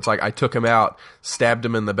dick. So it's like I took him out, stabbed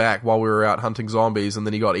him in the back while we were out hunting zombies, and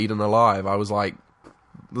then he got eaten alive. I was like,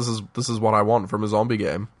 this is what I want from a zombie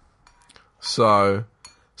game. So,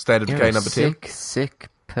 State of You're Decay a number 10. sick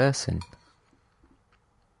person.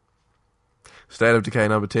 State of Decay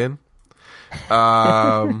number 10.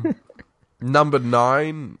 Number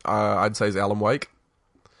 9, I'd say is Alan Wake.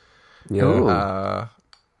 Ooh.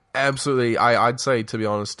 Absolutely, I'd say, to be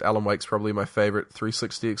honest, Alan Wake's probably my favorite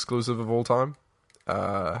 360 exclusive of all time.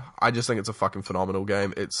 I just think it's a fucking phenomenal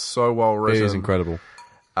game. It's so well It written. is incredible.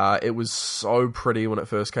 It was so pretty when it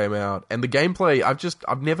first came out, and the gameplay,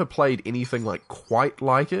 I've never played anything like quite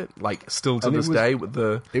like it. Like still to And it this was- day with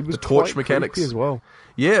the Quite torch creepy mechanics as well.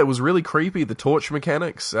 Yeah, it was really creepy. The torch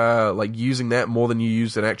mechanics, like using that more than you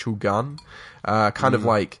used an actual gun, kind of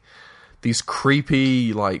like these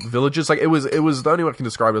creepy like villages. Like it was the only way I can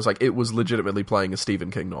describe it is like it was legitimately playing a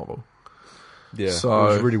Stephen King novel. Yeah, So-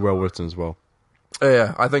 it was really well written as well.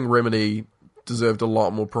 Yeah, I think Remedy deserved a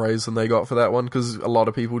lot more praise than they got for that one because a lot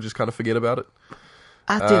of people just kind of forget about it.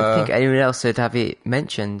 I didn't think anyone else would have it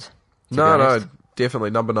mentioned. No, definitely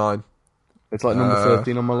number 9. It's like number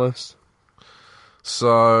 13 on my list.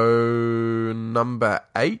 So number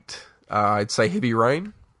 8, I'd say Heavy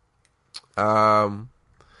Rain.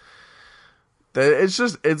 It's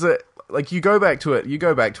like you go back to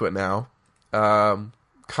it now,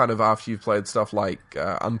 kind of after you've played stuff like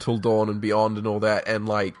Until Dawn and Beyond and all that, and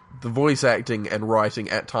like the voice acting and writing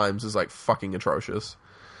at times is like fucking atrocious.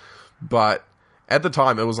 But at the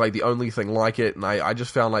time, it was like the only thing like it, and I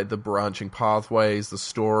just found like the branching pathways, the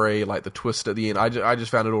story, like the twist at the end. I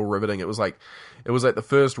just found it all riveting. It was like the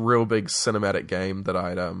first real big cinematic game that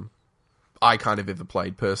I kind of ever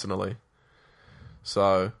played personally.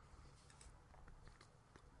 So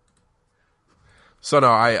no,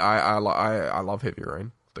 I love Heavy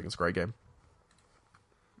Rain. I think it's a great game.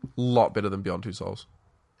 A lot better than Beyond Two Souls.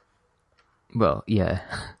 Well, yeah.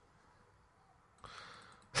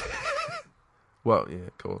 Well, yeah,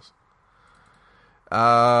 of course.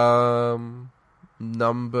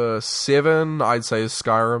 Number 7, I'd say, is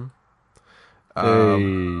Skyrim.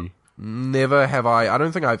 Never have I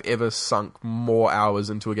don't think I've ever sunk more hours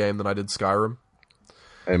into a game than I did Skyrim.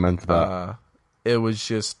 Amen to that. It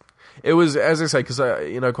was, as I say, because,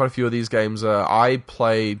 quite a few of these games, I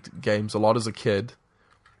played games a lot as a kid,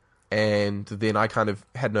 and then I kind of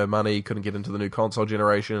had no money, couldn't get into the new console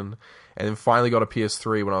generation, and then finally got a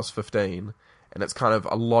PS3 when I was 15, and it's kind of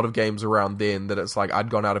a lot of games around then that it's like I'd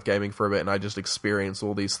gone out of gaming for a bit, and I just experienced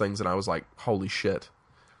all these things, and I was like, holy shit.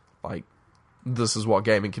 Like, this is what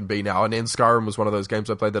gaming can be now. And then Skyrim was one of those games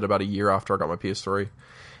I played that about a year after I got my PS3,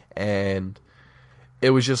 and it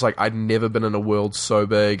was just like I'd never been in a world so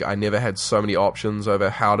big. I never had so many options over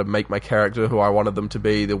how to make my character who I wanted them to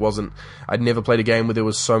be. I'd never played a game where there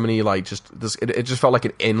was so many, like, just this. It just felt like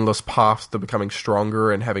an endless path to becoming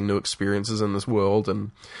stronger and having new experiences in this world. And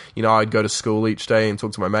I'd go to school each day and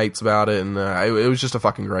talk to my mates about it, and it was just a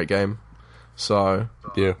fucking great game. So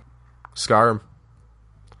yeah, Skyrim.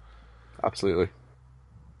 Absolutely.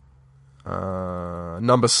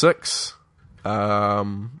 Number 6.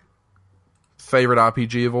 Favorite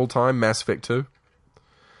RPG of all time, Mass Effect 2.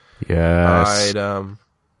 Yes.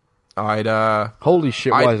 Holy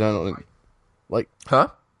shit! Why did I not like? Huh?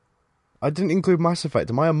 I didn't include Mass Effect.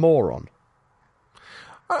 Am I a moron?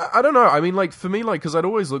 I don't know. I mean, like, for me, like, because I'd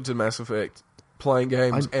always looked at Mass Effect playing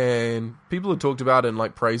games, and people had talked about it and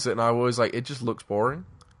like praised it, and I was always like, it just looks boring.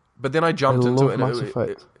 But then I jumped into it, and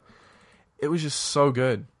it was just so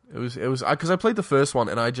good. It was because I played the first one,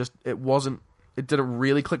 and it didn't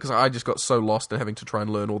really click because I just got so lost in having to try and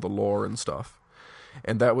learn all the lore and stuff.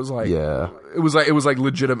 And that was like, it was like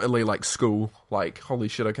legitimately like school. Like, holy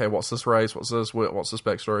shit, okay, what's this race? What's this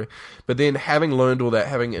backstory? But then having learned all that,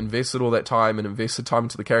 having invested all that time and invested time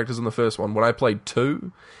into the characters in the first one, when I played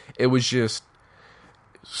 2, it was just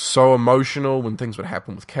so emotional when things would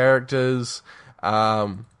happen with characters.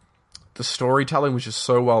 The storytelling was just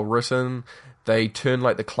so well written. They turned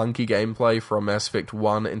like the clunky gameplay from Mass Effect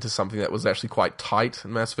 1 into something that was actually quite tight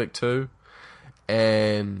in Mass Effect 2.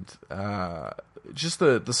 And just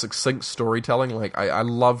the succinct storytelling. Like, I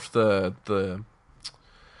loved the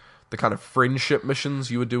kind of friendship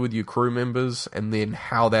missions you would do with your crew members, and then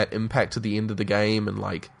how that impacted the end of the game, and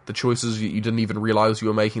like the choices you didn't even realize you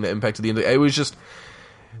were making that impacted the end. It was just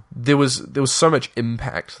there was so much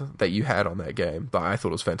impact that you had on that game that I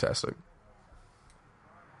thought was fantastic.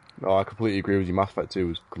 No, I completely agree with you. Mass Effect 2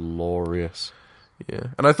 was glorious. Yeah,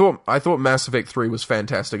 and I thought Mass Effect 3 was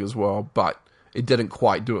fantastic as well, but it didn't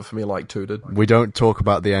quite do it for me like 2 did. We don't talk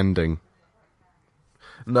about the ending.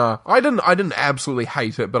 No, I didn't absolutely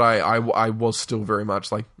hate it, but I was still very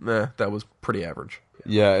much like, nah, that was pretty average.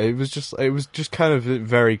 Yeah, it was just kind of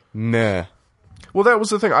very nah. Well, that was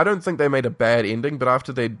the thing. I don't think they made a bad ending, but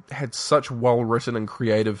after they had such well-written and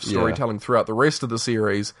creative storytelling throughout the rest of the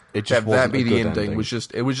series, that be the ending was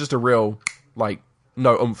just a real, like,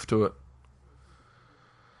 no oomph to it.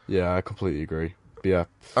 Yeah, I completely agree. But yeah.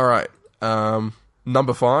 All right.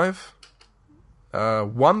 Number 5.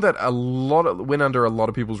 One that went under a lot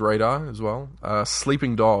of people's radar as well.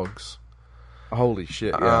 Sleeping Dogs. Holy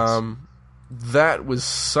shit, yes. That was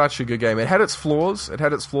such a good game. It had its flaws.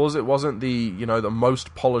 It wasn't the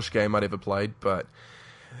most polished game I'd ever played, but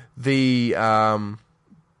the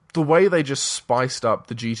way they just spiced up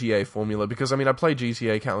the GTA formula, because I mean I played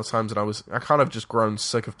GTA countless times, and I kind of just grown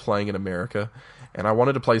sick of playing in America, and I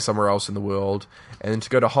wanted to play somewhere else in the world, and then to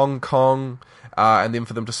go to Hong Kong, and then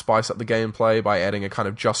for them to spice up the gameplay by adding a kind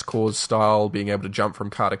of Just Cause style, being able to jump from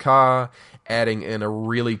car to car, adding in a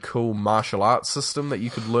really cool martial arts system that you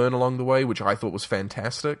could learn along the way, which I thought was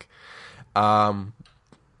fantastic.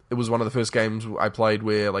 it was one of the first games I played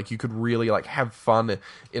where like you could really like have fun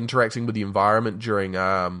interacting with the environment during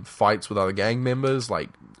fights with other gang members. Like,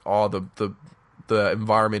 the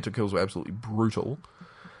environmental kills were absolutely brutal,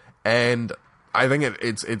 and I think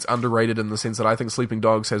it's underrated in the sense that I think Sleeping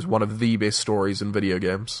Dogs has one of the best stories in video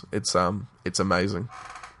games. It's amazing.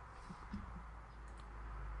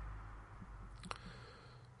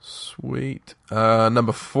 Sweet.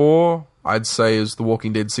 Number 4, I'd say, is The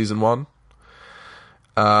Walking Dead Season 1.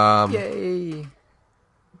 Yay!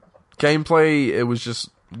 Gameplay, it was just,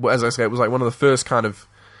 as I say, it was like one of the first kind of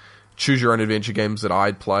choose-your-own-adventure games that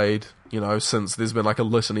I'd played, since there's been like a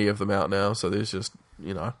litany of them out now, so there's just,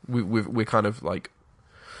 we're kind of like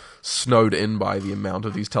snowed in by the amount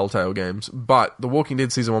of these Telltale games. But The Walking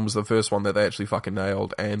Dead Season 1 was the first one that they actually fucking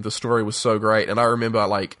nailed, and the story was so great, and I remember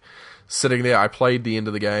like sitting there, I played the end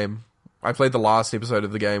of the game, I played the last episode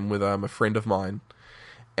of the game with a friend of mine,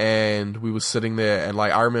 and we were sitting there, and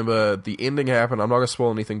like I remember the ending happened. I'm not gonna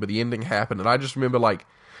spoil anything, but the ending happened, and I just remember like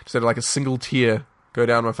just had like a single tear go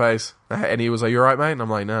down my face, and he was like, "You alright, mate?" And I'm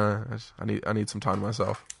like, "No, I need some time to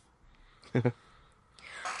myself." Can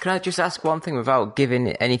I just ask one thing without giving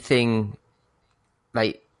anything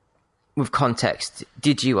like with context?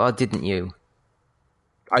 Did you or didn't you?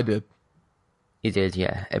 I did. You did,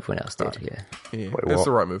 yeah. Everyone else did, yeah. Yeah, Wait, that's what?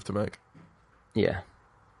 the right move to make. Yeah.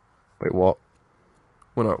 Wait, what?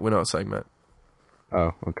 We're not saying Matt.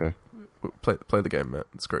 Oh, okay. Play the game, Matt.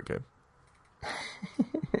 It's a great game.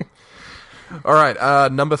 All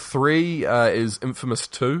right, number 3 is Infamous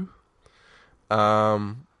 2.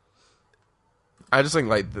 I just think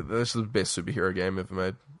like this is the best superhero game ever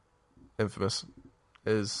made. Infamous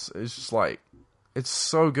is just like, it's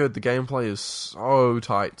so good. The gameplay is so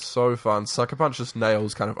tight, so fun. Sucker Punch just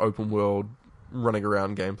nails kind of open world running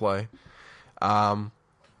around gameplay.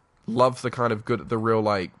 Love the kind of the real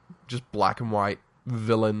like just black and white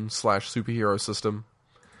villain / superhero system,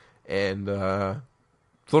 and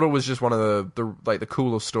thought it was just one of the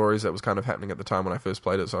coolest stories that was kind of happening at the time when I first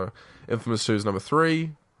played it. So Infamous 2 is number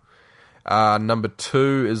 3. Number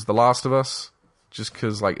 2 is The Last of Us, just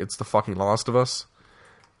because like it's the fucking Last of Us.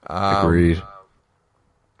 Agreed.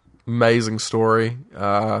 Amazing story.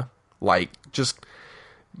 Like just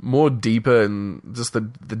more deeper and just the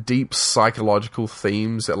deep psychological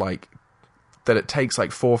themes that it takes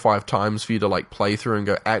like 4 or 5 times for you to like play through and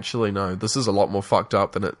go, actually no, this is a lot more fucked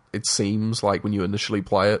up than it seems like when you initially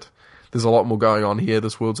play it. There's a lot more going on here.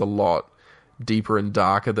 This world's a lot deeper and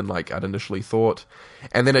darker than like I'd initially thought.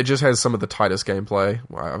 And then it just has some of the tightest gameplay.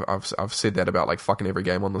 I've said that about like fucking every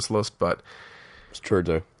game on this list, but It's true,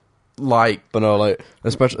 though. Like, but no, like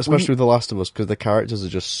especially with The Last of Us, because the characters are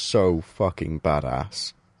just so fucking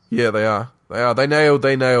badass. Yeah, they are. They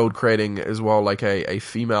nailed creating as well like a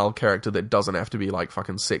female character that doesn't have to be like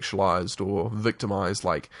fucking sexualized or victimized.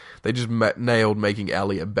 Like they just nailed making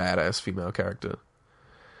Ellie a badass female character.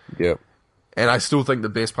 Yep. And I still think the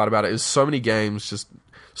best part about it is so many games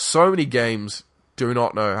do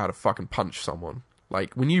not know how to fucking punch someone.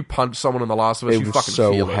 Like when you punch someone in The Last of Us, you fucking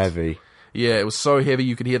feel it. It was so heavy. Yeah, it was so heavy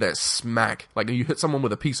you could hear that smack. Like you hit someone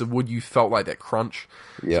with a piece of wood, you felt like that crunch.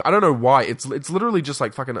 Yeah. I don't know why. It's literally just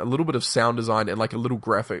like fucking a little bit of sound design and like a little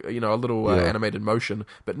graphic, a little animated motion.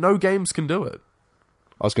 But no games can do it.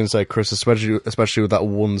 I was going to say, Chris, especially with that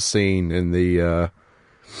one scene in the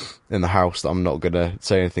house that I'm not going to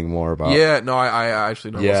say anything more about. Yeah, no, I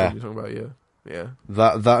actually know what scene you're talking about. Yeah.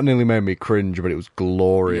 That nearly made me cringe, but it was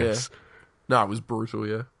glorious. Yeah. No, it was brutal.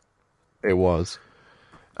 Yeah. It was.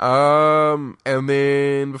 And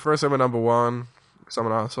then before I say my number 1, because I'm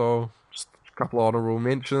an arsehole, just a couple of honorable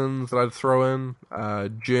mentions that I'd throw in.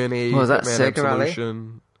 Journey, was that Hitman Sega Rally?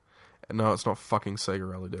 Absolution. No, it's not fucking Sega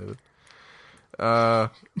Rally, David.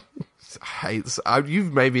 You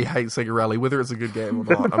maybe hate Sega Rally, whether it's a good game or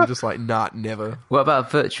not. I'm just like, nah, never. What about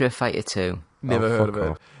Virtua Fighter 2? Never heard of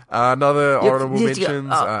fuck it. Another honorable did you- mentions,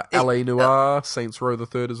 LA Noire, Saints Row the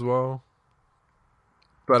Third as well.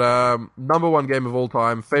 But number 1 game of all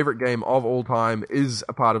time, favorite game of all time, is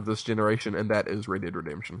a part of this generation, and that is Red Dead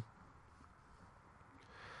Redemption.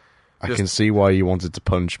 I can see why you wanted to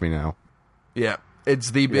punch me now. Yeah,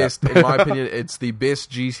 it's the best, in my opinion, it's the best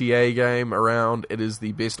GTA game around. It is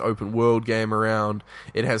the best open world game around.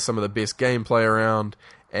 It has some of the best gameplay around,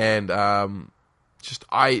 and I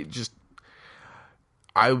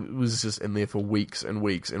was just in there for weeks and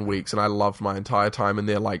weeks and weeks, and I loved my entire time in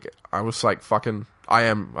there. Like, I was like, I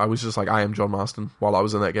am John Marston while I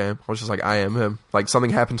was in that game. I was just like, I am him. Like, something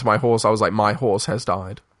happened to my horse, I was like, my horse has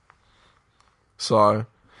died. So,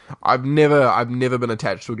 I've never been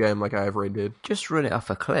attached to a game like I have Red Dead. Just run it off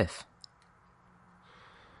a cliff.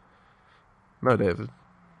 No, David.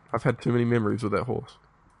 I've had too many memories with that horse.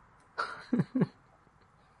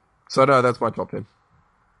 So no, that's my top 10.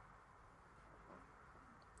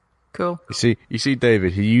 Cool. You see,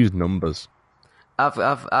 David, he used numbers. I've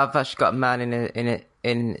actually got mine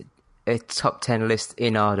in a top 10 list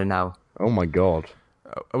in order now. Oh my god.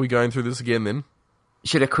 Are we going through this again then?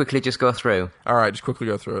 Should I quickly just go through? All right, just quickly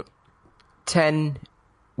go through it. 10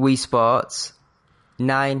 Wii Sports,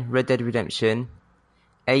 9 Red Dead Redemption,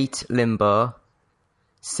 8 Limbo,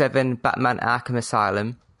 7 Batman Arkham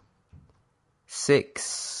Asylum,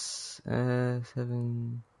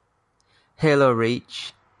 7 Halo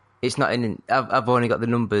Reach. It's not in. I've only got the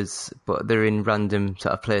numbers, but they're in random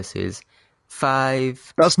sort of places.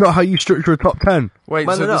 5. That's not how you structure a top 10. Wait,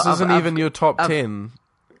 Well, so no, this isn't I've- even your top I've- 10?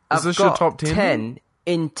 I've Is this got your top 10? 10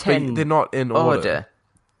 in 10. They're not in order.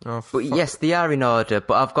 Oh, But fuck. yes, they are in order.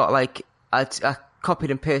 But I've got I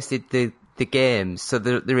copied and pasted the games, so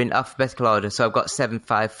they're in alphabetical order. So I've got 7,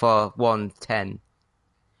 5, 4, 1, 10.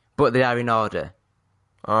 But they are in order.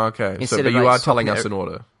 Okay, Instead but of, you like, are telling swapping us it- in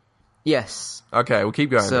order. Yes. Okay, we'll keep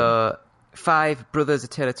going. So 5 Brothers: A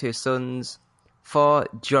Tale of Two Sons, 4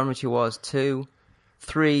 Geometry Wars 2,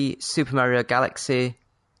 3 Super Mario Galaxy,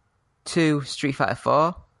 2 Street Fighter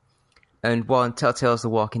 4, and 1 Telltale's The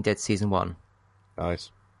Walking Dead Season 1. Nice.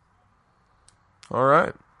 All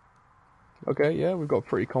right. Okay, yeah, we've got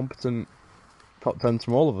pretty competent top 10s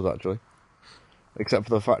from all of us, actually. Except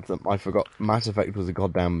for the fact that I forgot Mass Effect was a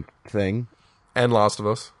goddamn thing, And Last of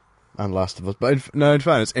Us. and Last of Us. But in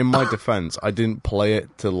fairness, in my defense, I didn't play it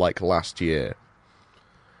till, last year.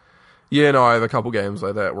 Yeah, no, I have a couple games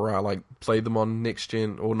like that where I played them on next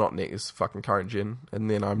gen, or not next, fucking current gen, and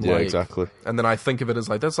then I'm Yeah, exactly. and then I think of it as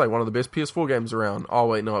that's one of the best PS4 games around. Oh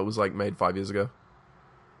wait, no, it was made 5 years ago.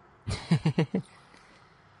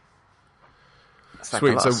 It's like a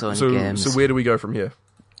Sweet. lot So of Sony games. so where do we go from here?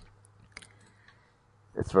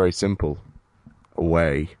 It's very simple.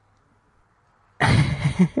 Away.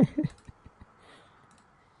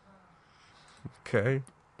 Okay.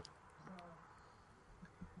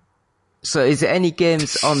 So, is there any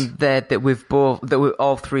games on there that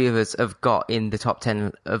all three of us have got in the top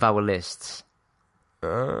 10 of our lists?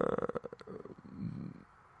 I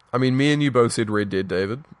mean, me and you both said Red Dead,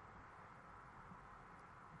 David.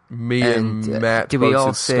 Me and Matt do we all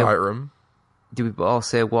both said say- Skyrim. Do we all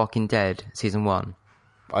say Walking Dead Season 1?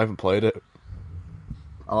 I haven't played it.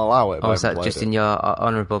 I'll allow it, but Or I is haven't that played just it. in your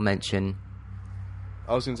honourable mention?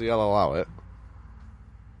 I was going to say I'll allow it.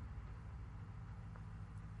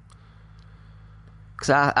 Because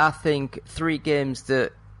I think 3 games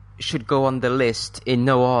that should go on the list in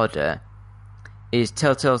no order is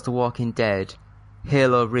Telltale's The Walking Dead,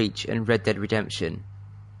 Halo Reach, and Red Dead Redemption.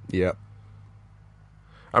 Yep.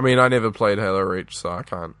 I mean, I never played Halo Reach, so I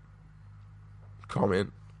can't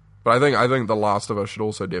comment. But I think The Last of Us should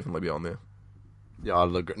also definitely be on there. Yeah,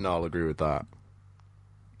 I'll agree with that.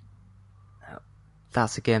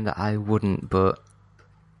 That's a game that I wouldn't, but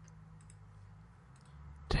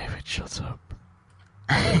David, shut up.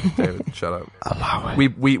 David, shut up. Allow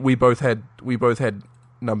it. We both had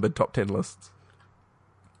numbered top 10 lists.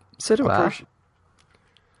 so do I.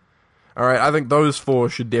 All right, I think those 4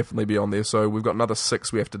 should definitely be on there. So we've got another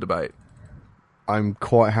 6 we have to debate. I'm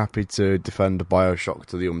quite happy to defend BioShock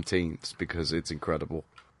to the umpteenth because it's incredible.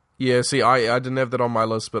 Yeah, see, I didn't have that on my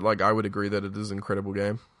list, but I would agree that it is an incredible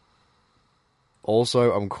game.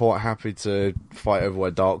 Also, I'm quite happy to fight over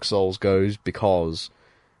where Dark Souls goes because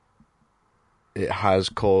it has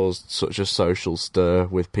caused such a social stir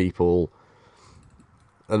with people,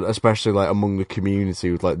 and especially among the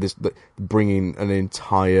community, with this bringing an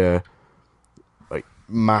entire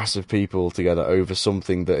mass of people together over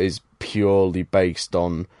something that is purely based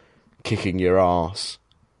on kicking your arse.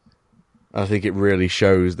 I think it really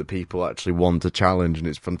shows that people actually want a challenge, and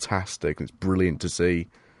it's fantastic, and it's brilliant to see.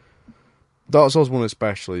 Dark Souls 1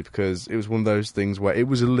 especially, because it was one of those things where it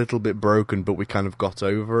was a little bit broken, but we kind of got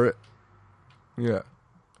over it. Yeah,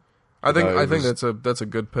 I think was- that's a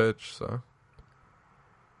good pitch. So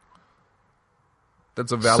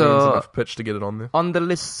that's a valiant enough pitch to get it on there. On the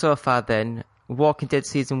list so far then, Walking Dead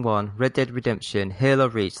Season 1, Red Dead Redemption, Halo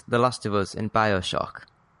Reach, The Last of Us, and BioShock.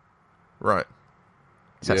 Right,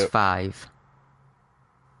 So that's Yep. 5.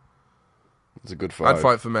 It's a good fight. I'd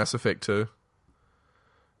fight for Mass Effect too.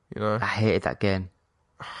 You know I hated that game.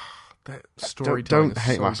 that storytelling. Don't is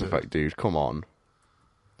hate so Mass good. Effect, dude. Come on.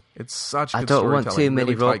 It's such. I Good don't want too storytelling, many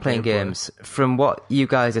really tight role-playing gameplay. games. From what you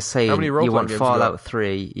guys are saying, How many you role-playing want games you Fallout got?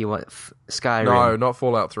 3, you want Skyrim. No, not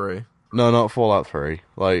Fallout 3. No, not Fallout 3.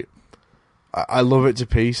 I love it to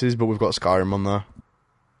pieces, but we've got Skyrim on there.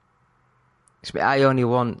 I only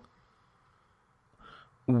want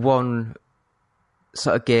one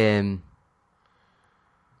sort of game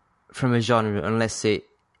from a genre unless it,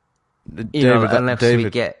 David, unless we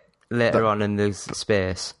get later on and there's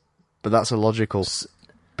space. But that's illogical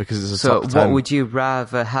because it's a So, top 10. what would you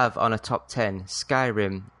rather have on a top 10,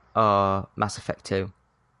 Skyrim or Mass Effect 2?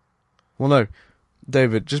 Well, no,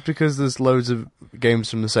 David. Just because there's loads of games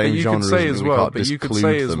from the same genre, you could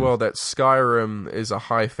say as them. well that Skyrim is a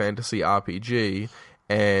high fantasy RPG,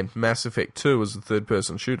 and Mass Effect 2 is a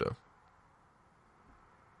third-person shooter.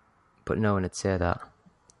 But no one would say that.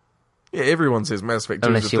 Yeah, everyone says Mass Effect 2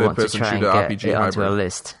 Unless is a you want to third-person try and shooter get RPG it onto a hybrid.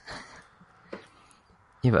 list.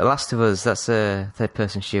 Yeah, but Last of Us, that's a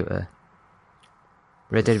third-person shooter.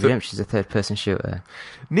 Red Dead Redemption is a third-person shooter.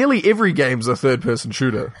 Nearly every game's a third-person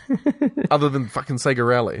shooter, other than fucking Sega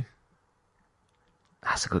Rally.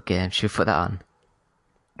 That's a good game. Should we put that on?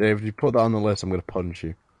 David, if you put that on the list, I'm going to punch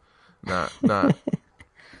you. Nah.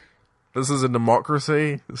 This is a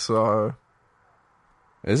democracy, so...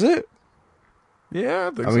 Is it? Yeah,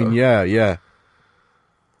 I think I so. mean, yeah.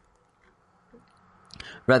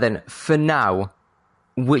 Right then, for now,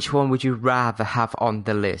 which one would you rather have on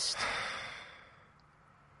the list?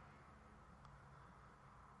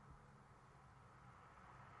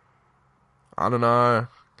 I don't know.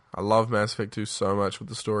 I love Mass Effect 2 so much with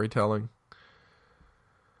the storytelling.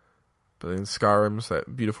 But then Skyrim's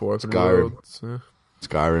that beautiful open world. So.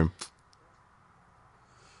 Skyrim.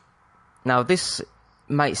 Now, this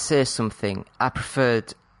might say something. I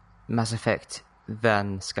preferred Mass Effect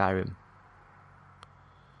than Skyrim.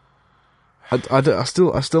 I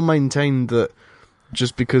still maintain that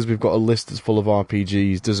just because we've got a list that's full of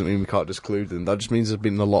RPGs doesn't mean we can't exclude them. That just means there's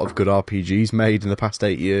been a lot of good RPGs made in the past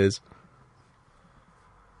 8 years.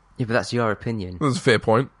 Yeah, but that's your opinion. That's a fair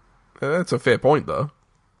point. That's a fair point, though.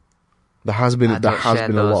 There has been I a don't share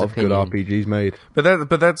lot those of good opinions. RPGs made.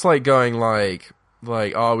 But that's like going like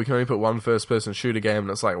oh, we can only put one first-person shooter game,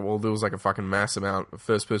 and it's like, well, there was like a fucking mass amount of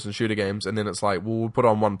first-person shooter games, and then it's like, well, we'll put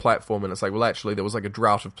on one platform, and it's like, well, actually, there was like a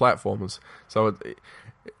drought of platformers. So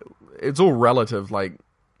it's all relative. Like,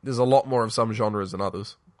 there's a lot more of some genres than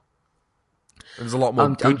others. There's a lot more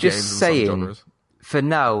good I'm games just in saying, some genres. for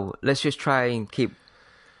now, let's just try and keep...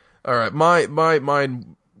 All right,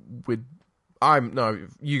 mine would...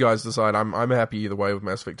 you guys decide. I'm happy either way with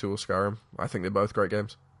Mass Effect 2 or Skyrim. I think they're both great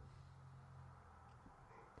games.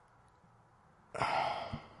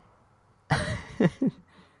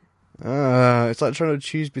 It's like trying to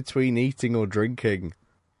choose between eating or drinking.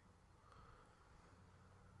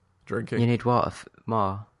 Drinking. You need water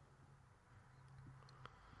more.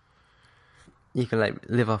 You can like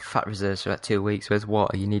live off fat reserves for like 2 weeks, whereas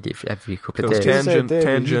water, you need it for every couple of Feels days.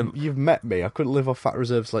 Tangent. You've met me. I couldn't live off fat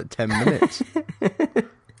reserves for like 10 minutes.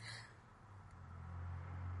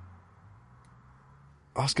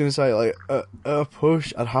 I was going to say, like, a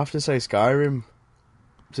push, I'd have to say Skyrim.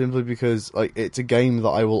 Simply because, like, it's a game that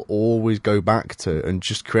I will always go back to and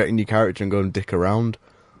just create a new character and go and dick around.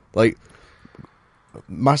 Like,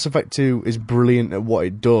 Mass Effect 2 is brilliant at what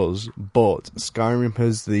it does, but Skyrim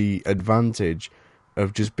has the advantage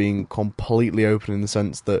of just being completely open in the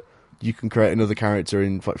sense that you can create another character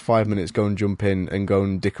in like 5 minutes, go and jump in and go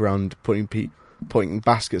and dick around putting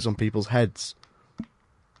baskets on people's heads.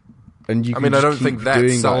 And you can I don't keep think that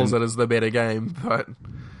doing sells that. it as the better game, but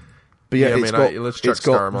Yeah, let's chuck it's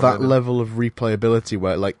got Skyrim on that there. level of replayability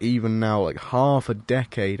where, like, even now, like, half a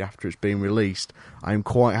decade after it's been released, I'm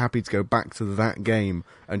quite happy to go back to that game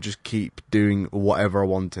and just keep doing whatever I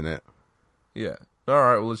want in it. Yeah. All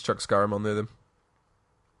right, well, let's chuck Skyrim on there then.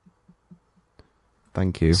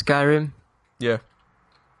 Thank you. Skyrim. Yeah.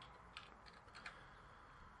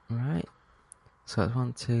 Right. So it's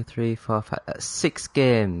 1, 2, 3, 4, 5, 6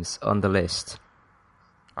 games on the list.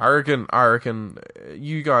 I reckon,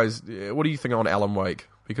 you guys, what do you think on Alan Wake?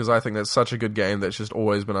 Because I think that's such a good game that's just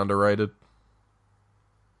always been underrated.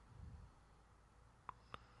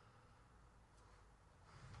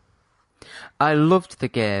 I loved the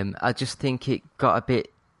game. I just think it got a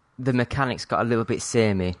bit... The mechanics got a little bit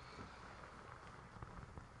samey.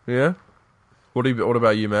 Yeah? What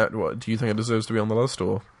about you, Matt? What, do you think it deserves to be on the list,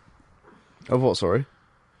 or? Of what, sorry?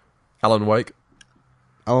 Alan Wake?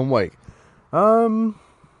 Alan Wake.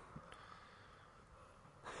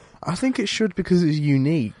 I think it should because it's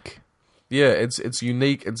unique. Yeah, it's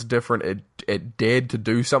unique, it's different, it dared to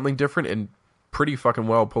do something different and pretty fucking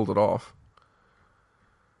well pulled it off.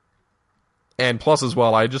 And plus as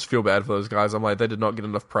well, I just feel bad for those guys. I'm like, they did not get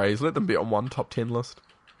enough praise. Let them be on one top 10 list.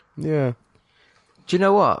 Yeah. Do you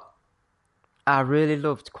know what? I really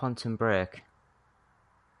loved Quantum Break.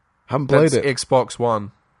 Haven't played That's it. Xbox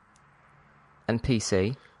One. And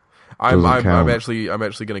PC. I'm count. actually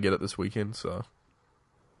going to get it this weekend, so...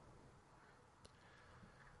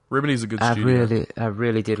 Remedy's a good studio. I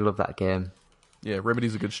really did love that game. Yeah,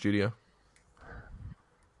 Remedy's a good studio.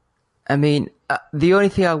 I mean, the only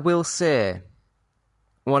thing I will say,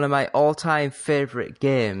 one of my all-time favourite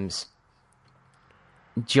games,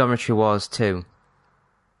 Geometry Wars 2.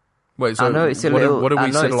 Wait, so I know it's a what do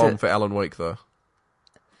we settle on a- for Alan Wake, though?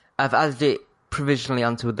 I've added it provisionally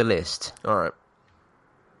onto the list. All right.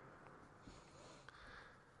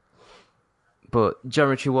 But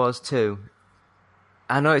Geometry Wars 2,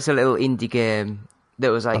 I know it's a little indie game that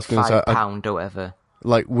was like £5 or whatever.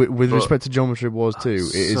 Like, with respect to Geometry Wars 2,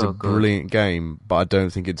 it is so a good. brilliant game, but I don't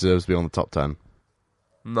think it deserves to be on the top 10.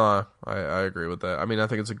 No, I agree with that. I mean, I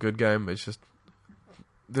think it's a good game. It's just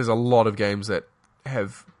there's a lot of games that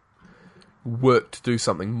have worked to do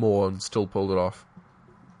something more and still pulled it off.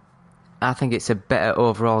 I think it's a better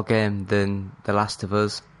overall game than The Last of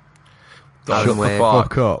Us. The Alan Wake.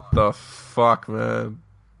 Fuck up. The fuck, man.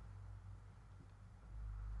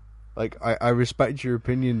 Like, I respect your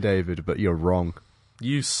opinion, David, but you're wrong.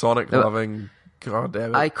 You Sonic-loving... God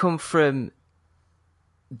damn it. I come from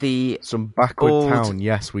the Some backward old town,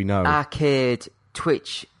 yes, we know. arcade,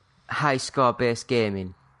 Twitch, high score based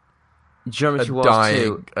gaming. Geometry Wars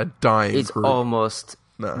 2 a dying is group. almost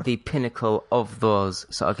No. the pinnacle of those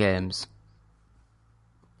sort of games.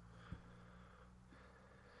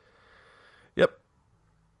 Yep.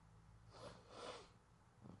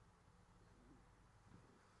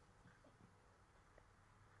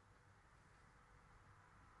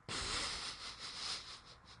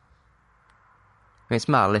 It's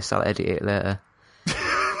my list, I'll edit it later.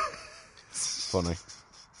 Funny.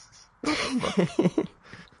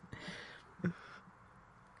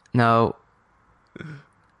 Now,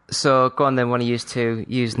 so go on then, one of you to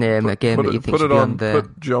use name a game that you think put should it be on. on there.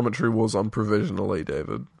 Put Geometry Wars on provisionally,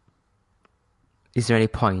 David. Is there any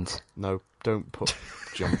point? No, don't put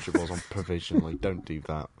Geometry Wars on provisionally. Don't do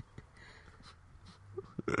that.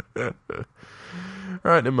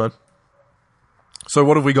 Alright, never mind. So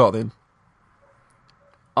what have we got then?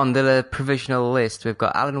 On the provisional list, we've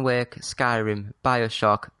got Alan Wake, Skyrim,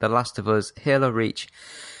 Bioshock, The Last of Us, Halo Reach,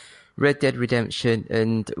 Red Dead Redemption,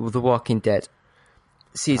 and The Walking Dead.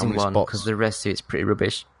 Season many 1, spots? because the rest of it's pretty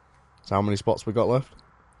rubbish. So how many spots we got left?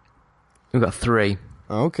 We've got 3.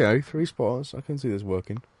 Okay, 3 spots. I can see this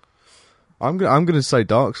working. I'm gonna say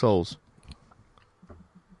Dark Souls.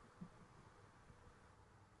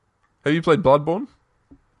 Have you played Bloodborne?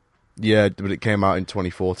 Yeah, but it came out in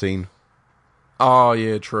 2014. Oh,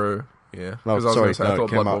 yeah, true. Yeah. No, 'Cause I was sorry, gonna say, I no, thought it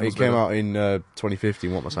came Bloodborne out. was It came better. out in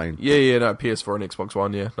 2015. What am I saying? Yeah, no, PS4 and Xbox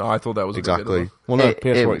One, yeah. No, I thought that was a bit Exactly. better. Well, no, It-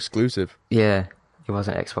 PS4 it- exclusive. Yeah, it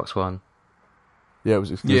wasn't Xbox One. Yeah, it was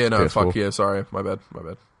exclusive. Yeah, to no, PS4. fuck yeah, sorry. My bad.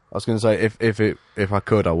 I was gonna say if I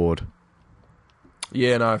could, I would.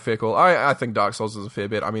 Yeah, no, fair call. I think Dark Souls is a fair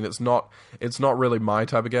bet. I mean, it's not really my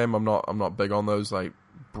type of game. I'm not big on those like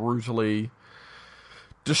brutally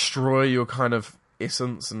destroy your kind of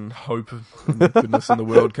essence and hope and goodness in the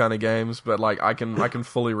world kind of games. But like, I can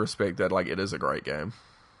fully respect that. Like, it is a great game.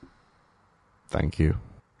 Thank you.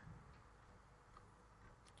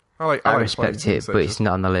 I I like playing respect things it, that but just it's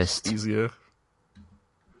not on the list. easier.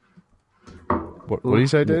 What do you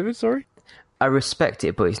say, David? Sorry. I respect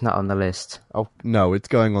it, but it's not on the list. Oh no, it's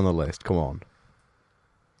going on the list. Come on.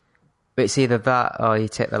 But it's either that or you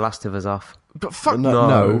take The Last of Us off. But fuck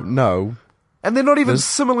No. And they're not even There's-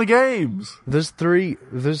 similar games. There's three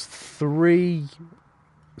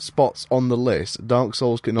spots on the list. Dark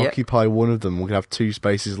Souls can Yep. occupy one of them. We can have 2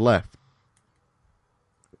 spaces left.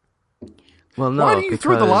 Well, no, Why do you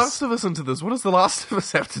throw The because Last of Us into this? What does The Last of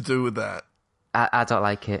Us have to do with that? I don't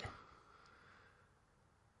like it.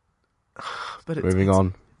 But Moving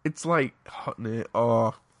on. It's like hot near.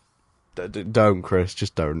 Oh, Don't, Chris.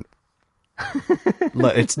 Just don't.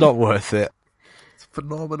 It's not worth it. it's a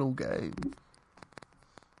phenomenal game.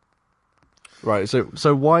 Right. So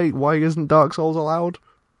why isn't Dark Souls allowed?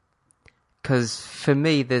 Because for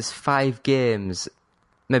me, there's 5 games,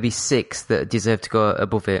 maybe 6, that deserve to go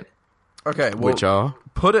above it. Okay, well, Which are?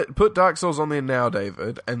 put Dark Souls on there now,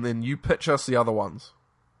 David, and then you pitch us the other ones.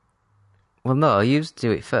 Well, no, you do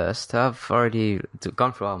it first. I've already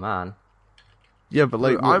gone through all mine. Yeah, but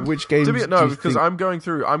like, I'm- which games? To be, do no, you because think... I'm going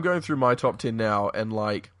through my top 10 now, and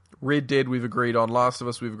like Red Dead we've agreed on, Last of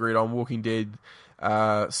Us we've agreed on, Walking Dead,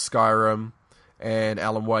 Skyrim, and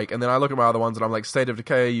Alan Wake, and then I look at my other ones and I'm like, State of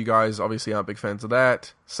Decay. You guys obviously aren't big fans of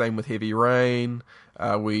that. Same with Heavy Rain.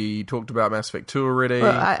 We talked about Mass Effect 2 already.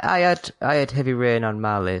 Well, I had Heavy Rain on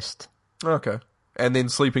my list. Okay, and then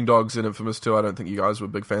Sleeping Dogs and Infamous 2. I don't think you guys were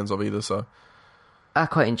big fans of either. So I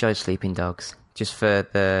quite enjoyed Sleeping Dogs, just for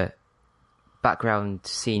the background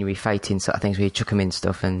scenery fighting sort of things where you chuck them in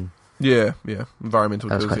stuff and Yeah. Environmental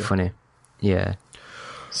That was kills quite you. funny. Yeah.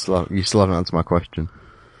 You still haven't answered my question.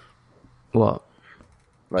 What?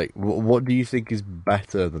 Like, what do you think is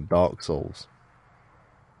better than Dark Souls?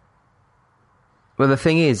 Well, the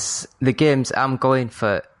thing is, the games I'm going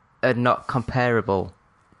for are not comparable.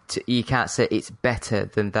 You can't say it's better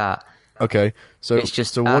than that. Okay, so It's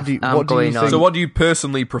just what do you I'm going think? on- So what do you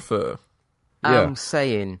personally prefer? Yeah. I'm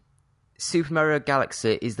saying Super Mario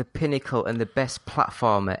Galaxy is the pinnacle and the best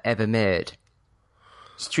platformer ever made.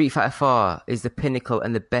 Street Fighter 4 is the pinnacle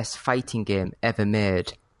and the best fighting game ever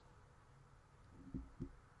made.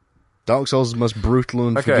 Dark Souls is the most brutal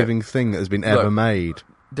and Okay. unforgiving thing that has been ever Look. made.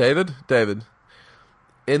 David,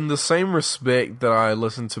 in the same respect that I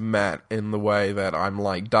listen to Matt in the way that I'm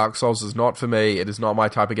like, Dark Souls is not for me, it is not my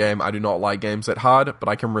type of game, I do not like games that hard, but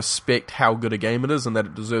I can respect how good a game it is and that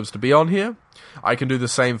it deserves to be on here. I can do the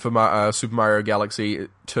same for my Super Mario Galaxy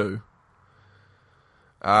 2.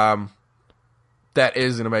 That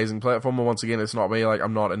is an amazing platformer. Once again, it's not me, like,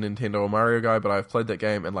 I'm not a Nintendo or Mario guy, but I've played that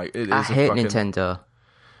game, and like, it is I a hate fucking... Nintendo.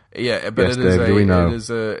 Yeah, but Yes, it is Dave, we know.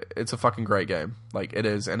 it's a fucking great game. Like, it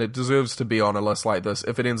is, and it deserves to be on a list like this.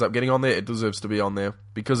 If it ends up getting on there, it deserves to be on there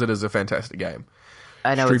because it is a fantastic game.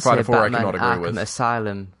 I know Street it's Fighter 4 I Batman cannot agree Arkham with.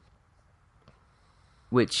 Asylum,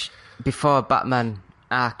 which before Batman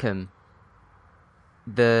Arkham,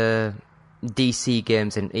 the DC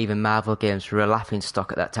games and even Marvel games were a laughing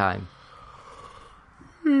stock at that time.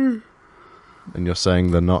 And you're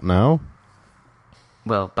saying they're not now?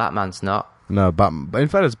 Well, Batman's not. No, in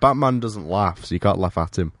fairness, Batman doesn't laugh, so you can't laugh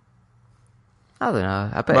at him. I don't know.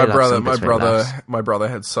 I bet he'll have some bits where he laughs. My brother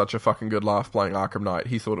had such a fucking good laugh playing Arkham Knight.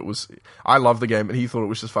 He thought it was, I love the game, but he thought it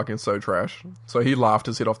was just fucking so trash. So he laughed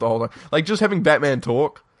his head off the whole time. Like, just having Batman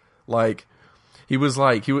talk, like, he was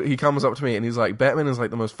like, he comes up to me and he's like, Batman is like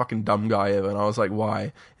the most fucking dumb guy ever. And I was like,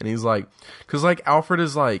 why? And he's like, because like Alfred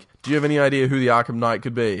is like, do you have any idea who the Arkham Knight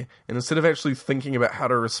could be? And instead of actually thinking about how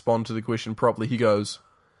to respond to the question properly, he goes,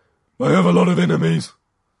 I have a lot of enemies.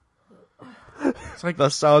 It's like,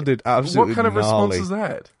 That sounded absolutely what kind of gnarly. response is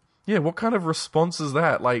that? Yeah, what kind of response is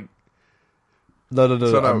that? Like, No.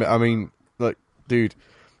 So no. I mean, like, dude,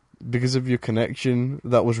 because of your connection,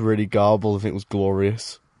 that was really garbled and it was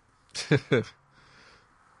glorious.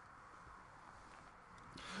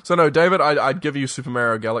 so no, David, I'd give you Super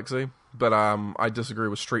Mario Galaxy, but I disagree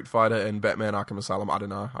with Street Fighter and Batman Arkham Asylum. I don't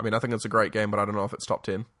know. I mean, I think it's a great game, but I don't know if it's top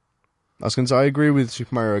 10. I was going to say, I agree with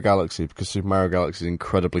Super Mario Galaxy because Super Mario Galaxy is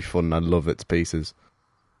incredibly fun and I love it to pieces.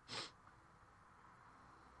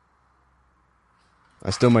 I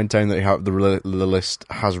still maintain that the list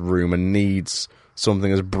has room and needs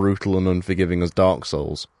something as brutal and unforgiving as Dark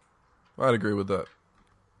Souls. I'd agree with that.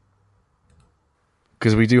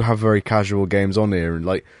 Because we do have very casual games on here, and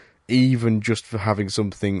like, even just for having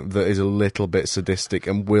something that is a little bit sadistic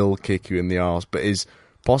and will kick you in the arse, but is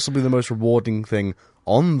possibly the most rewarding thing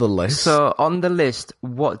on the list. So, on the list,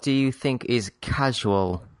 what do you think is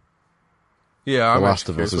casual? Yeah, I'm The Last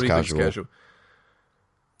actually of Us curious. is What do you think casual. casual?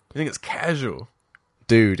 You think it's casual?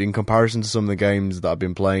 Dude, in comparison to some of the games that I've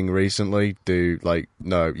been playing recently,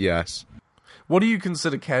 yes. What do you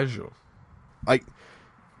consider casual?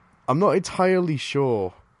 I'm not entirely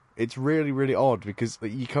sure. It's really, really odd because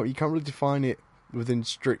you can't really define it within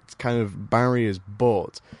strict kind of barriers,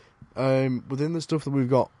 but within the stuff that we've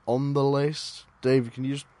got on the list, Dave, can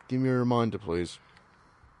you just give me a reminder, please?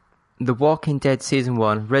 The Walking Dead Season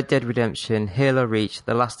 1, Red Dead Redemption, Halo Reach,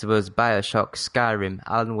 The Last of Us, Bioshock, Skyrim,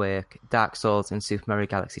 Alan Wake, Dark Souls, and Super Mario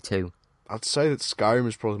Galaxy 2. I'd say that Skyrim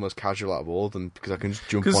is probably the most casual out of all of them because I can just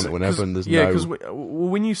jump on it whenever and there's because no...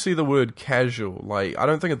 when you see the word casual, like, I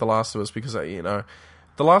don't think of The Last of Us because, you know,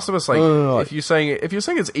 The Last of Us, like, No. if you're saying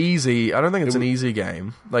it's easy, I don't think it's an easy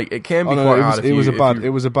game. Like, it can be Oh, no, quite it hard. was, if it was you, a if bad. you- It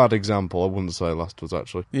was a bad example. I wouldn't say Last was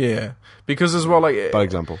actually yeah, because as well, like, bad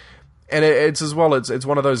example. and it's as well, it's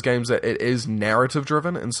one of those games that it is narrative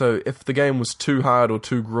driven, and so if the game was too hard or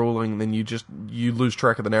too grueling, then you lose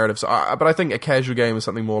track of the narrative. So, but I think a casual game is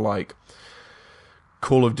something more like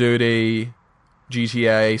Call of Duty,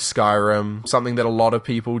 GTA, Skyrim, something that a lot of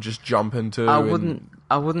people just jump into. I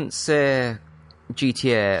wouldn't say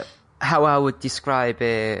GTA. How I would describe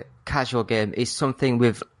a casual game is something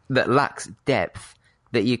that lacks depth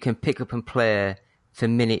that you can pick up and play for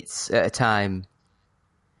minutes at a time.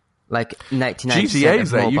 Like 99% GTA of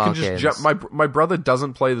is that mobile you can games. just jump. My brother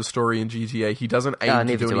doesn't play the story in GTA. He doesn't aim to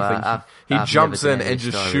neither do do I. anything. He I've jumps never in done and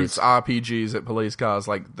any just stories. shoots RPGs at police cars.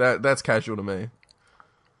 Like that. That's casual to me.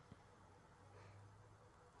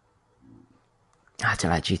 I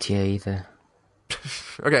don't like GTA either.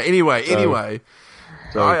 Okay. Anyway.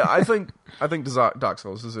 So- I think Dark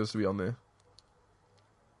Souls deserves to be on there.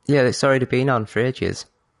 Yeah, it's already been on for ages.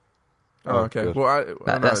 Oh, okay. good. Well, I don't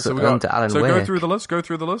know. That's So we got. under Alan So Wake. go through the list. Go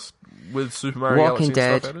through the list with Super Mario Walking Galaxy and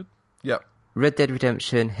Dead. stuff added. Yep. Red Dead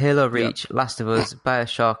Redemption, Halo Reach, Last of Us,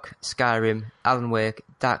 Bioshock, Skyrim, Alan Wake,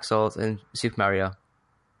 Dark Souls, and Super Mario.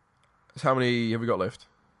 So how many have we got left?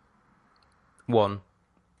 1.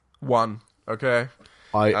 1. Okay.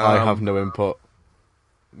 I have no input.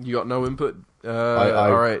 You got no input. All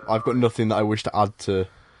right. I've got nothing that I wish to add to.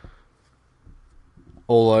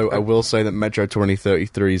 Although I will say that Metro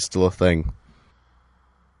 2033 is still a thing.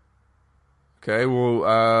 Okay,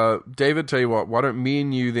 well, David, tell you what, why don't me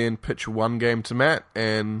and you then pitch one game to Matt,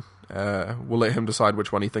 and we'll let him decide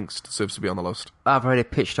which one he thinks deserves to be on the list. I've already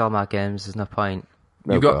pitched all my games, there's no point.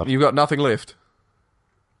 You've got nothing left.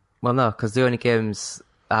 Well, no, because the only games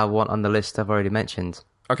I want on the list I've already mentioned.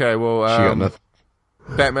 Okay, well, She got nothing.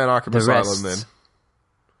 Batman Arkham The Asylum rest- then.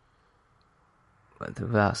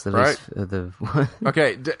 That's the Right. list of the...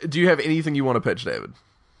 Okay, do you have anything you want to pitch, David?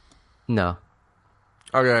 No.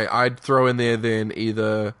 Okay, I'd throw in there then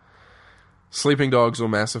either Sleeping Dogs or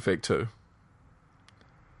Mass Effect 2.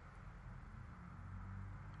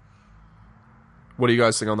 What do you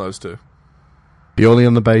guys think on those two? Purely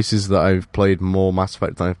on the basis that I've played more Mass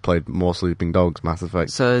Effect than I've played more Sleeping Dogs Mass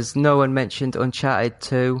Effect. So has no one mentioned Uncharted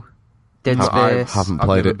 2, Dead No, I Space? Haven't I've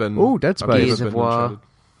played never it. been- Oh, Dead I've Space. Gears never of been War. Uncharted.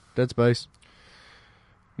 Dead Space.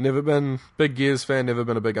 Never been big Gears fan, never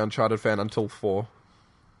been a big Uncharted fan until 4.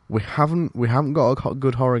 We haven't got a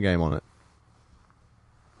good horror game on it.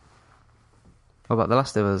 What about The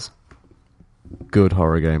Last of Us? Good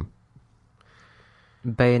horror game.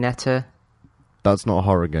 Bayonetta? That's not a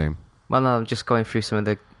horror game. Well, no, I'm just going through some of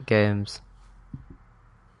the games.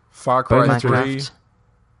 Far Cry Bayonetta 3. Minecraft.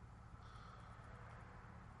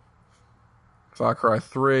 Far Cry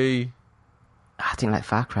 3. I didn't like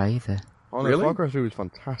Far Cry either. Oh, Really? Far Cry 3 was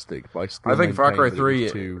fantastic, but I still I think Far Cry maintain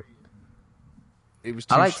that 3 It was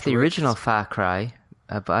too I liked strict. the original Far Cry,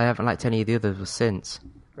 but I haven't liked any of the others since.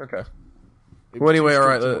 Okay. It was Well, anyway, too all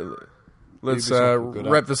right. strict to- Let's Ubisoft were good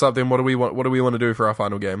wrap at. this up. Then, what do we want? What do we want to do for our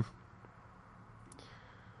final game?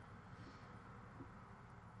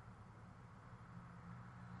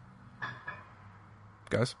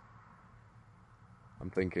 Guys, I'm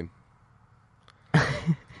thinking.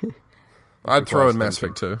 I'd throw in Surprised Mass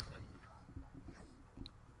thinking. Effect 2.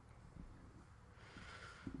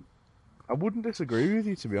 I wouldn't disagree with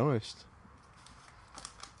you, to be honest.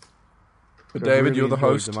 But I David, really you're the enjoyed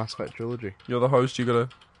host. The Mass Effect trilogy. You're the host. You gotta.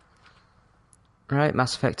 Right,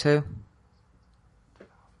 Mass Effect 2.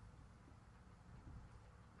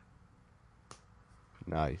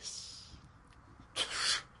 Nice.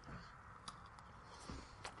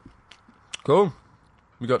 Cool.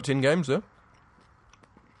 We got 10 games there.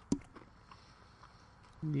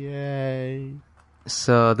 Yay.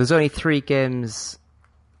 So there's only 3 games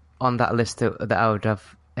on that list that I would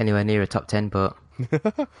have anywhere near a top 10, but Fair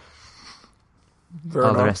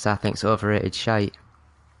all the enough. rest I think's overrated shite.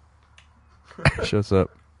 Shut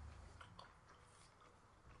up.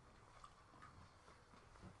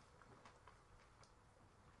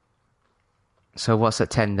 So what's at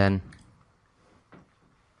 10 then?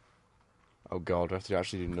 Oh god, I have to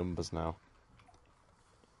actually do numbers now.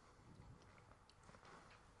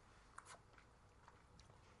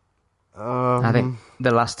 I think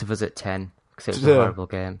The Last of Us at 10, because it was Yeah. a horrible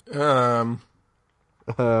game.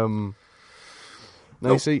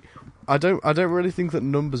 No, you see, I don't really think that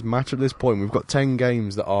numbers matter at this point. We've got 10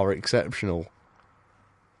 games that are exceptional.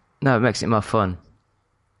 No, it makes it more fun.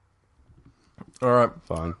 All right.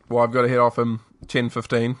 Fine. Well, I've got to head off in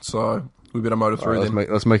 10:15, so we better motor through Alright, then.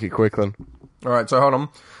 let's make it quick then. All right. So hold on.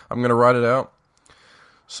 I'm going to write it out.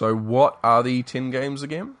 So what are the 10 games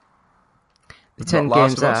again? The 10 Got Last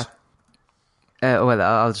games of Us. are... well,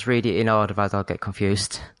 I'll just read it in order, otherwise I'll get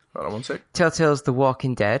confused. Hold on one sec. Telltale's The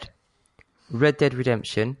Walking Dead, Red Dead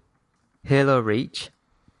Redemption, Halo Reach,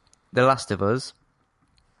 The Last of Us,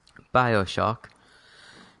 Bioshock,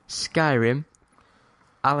 Skyrim,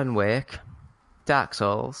 Alan Wake, Dark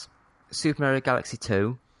Souls, Super Mario Galaxy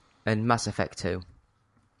 2, and Mass Effect 2.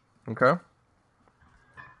 Okay.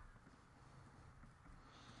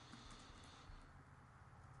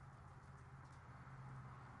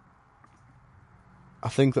 I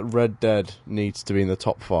think that Red Dead needs to be in the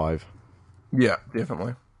top 5. Yeah,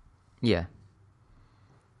 definitely. Yeah.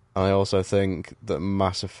 And I also think that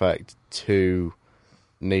Mass Effect 2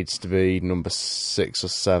 needs to be number 6 or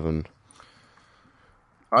 7.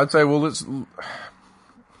 I'd say, well, let's...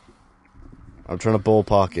 I'm trying to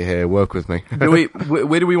ballpark it here. Work with me.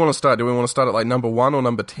 Where do we want to start? Do we want to start at like number 1 or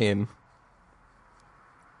number 10?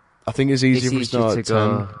 I think it's easier It's if we easier start to at 10.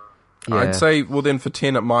 go... Yeah. I'd say, well, then for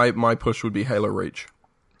 10, my push would be Halo Reach.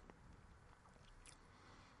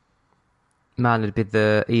 Mine would be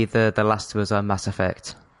either The Last of Us or Mass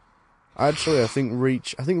Effect. Actually, I think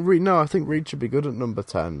Reach would be good at number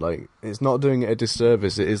 10. Like, it's not doing it a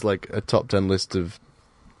disservice. It is like a top 10 list of...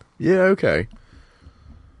 Yeah, okay.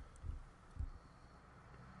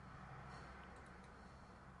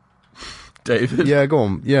 David? Yeah, go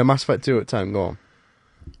on. Yeah, Mass Effect 2 at 10, go on.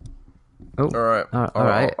 Oh, All right. all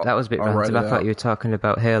right. That was a bit random. I thought you were talking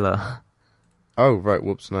about Halo. Oh, right,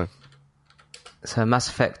 whoops, no. So Mass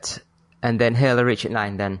Effect, and then Halo Reach at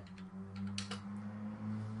 9 then.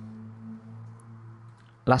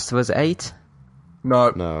 Last of Us at 8?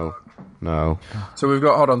 No. No. So we've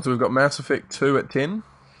got Mass Effect 2 at 10.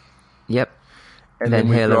 Yep. And then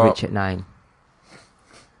we've Halo got Reach at 9.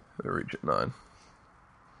 Halo Reach at 9.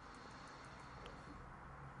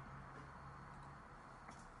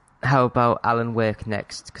 How about Alan Wake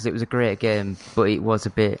next? Because it was a great game, but it was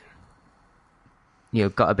a bit,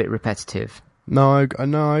 got a bit repetitive. No,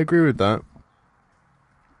 I agree with that.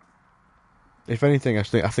 If anything, I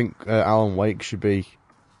think Alan Wake should be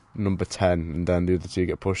number 10, and then the other two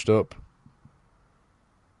get pushed up.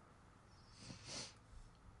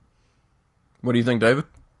 What do you think, David?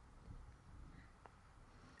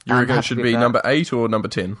 You reckon it should be number 8 or number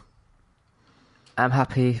 10? I'm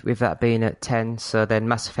happy with that being at 10, so then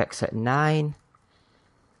Mass Effect's at 9,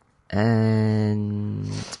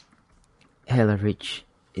 and Halo Reach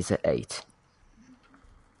is at 8.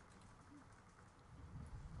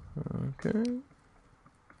 Okay.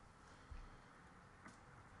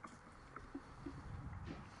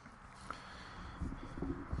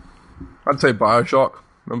 I'd say Bioshock,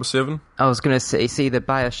 number 7. I was going to say, it's either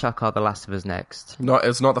Bioshock or The Last of Us next. No,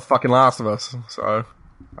 it's not the fucking Last of Us, so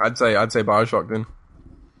I'd say Bioshock then.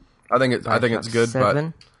 I think it's good,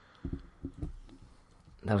 7.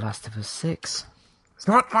 The Last of Us 6. It's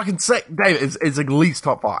not fucking sick, David. It's at least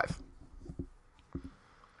top 5.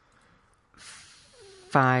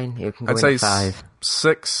 Fine, you can go I'd say in 5.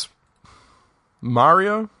 6.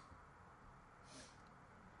 Mario.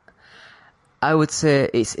 I would say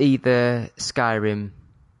it's either Skyrim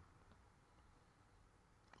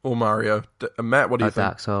Or Mario. Matt, what do or you think?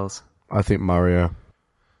 Dark Souls. I think Mario.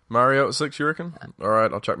 Mario at 6, you reckon?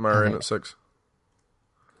 Alright, I'll check Mario in at 6.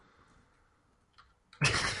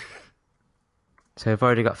 So we've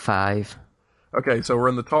already got 5. Okay, so we're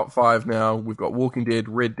in the top 5 now. We've got Walking Dead,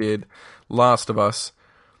 Red Dead, Last of Us,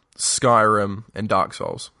 Skyrim, and Dark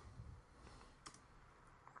Souls.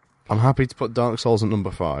 I'm happy to put Dark Souls at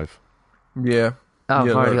number 5. Yeah. Oh,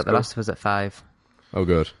 Yeah, I've already that's got The good. Last of Us at 5. Oh,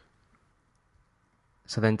 good.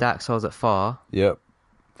 So then Dark Souls at 4. Yep.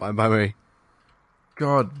 Fine by me.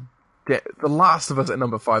 God, The Last of Us at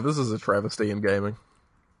number 5. This is a travesty in gaming.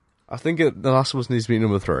 I think The Last of Us needs to be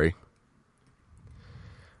number 3.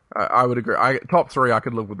 I would agree. Top 3, I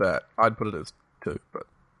could live with that. I'd put it as 2, but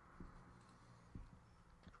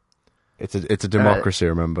It's a democracy,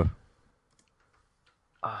 remember.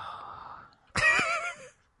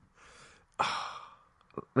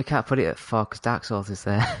 We can't put it at 4 because Dark Souls is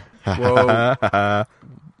there. whoa.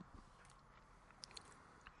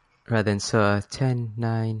 Right then, so 10,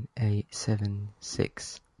 9, 8, 7,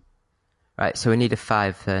 6. Right, so we need a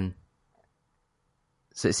 5 then.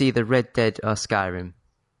 So it's either Red Dead or Skyrim.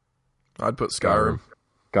 I'd put Skyrim.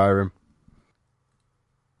 Skyrim.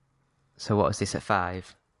 So what is this at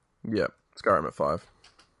 5? Yep, Skyrim at 5.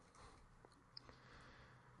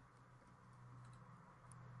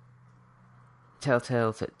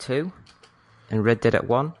 Telltale's at 2. And Red Dead at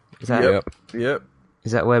 1. Is that Yep.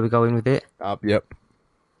 Is that where we're going with it? Yep.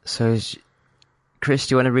 So, Chris,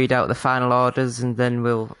 do you want to read out the final orders and then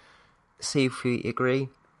we'll see if we agree?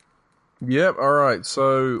 Yep, alright.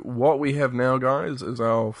 So, what we have now, guys, is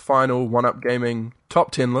our final one-up gaming top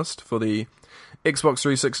 10 list for the Xbox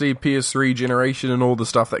 360, PS3 generation, and all the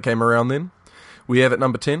stuff that came around then. We have at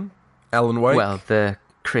number 10, Alan Wake. Well, the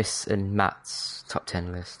Chris and Matt's top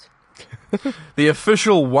 10 list. The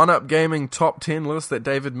official one-up gaming top 10 list that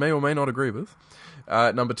David may or may not agree with.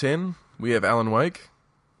 At number 10, we have Alan Wake.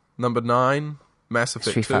 Number 9, Mass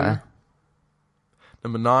Effect Street 2. Fighter.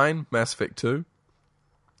 Number 9, Mass Effect 2.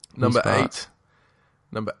 Number 8.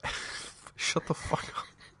 Shut the fuck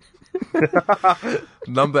up.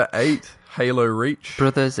 Number 8, Halo Reach.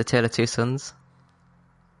 Brothers, A Tale of Two Sons.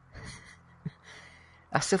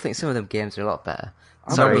 I still think some of them games are a lot better.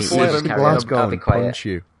 Sorry, Number 7, just carry on. Glasgow I'll be and quiet. punch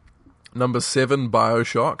you. Number 7,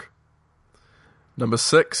 Bioshock. Number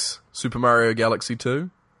 6, Super Mario Galaxy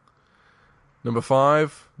 2. Number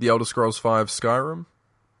 5, The Elder Scrolls V Skyrim.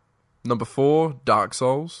 Number 4, Dark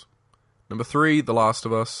Souls. Number 3, The Last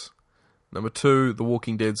of Us. Number 2, The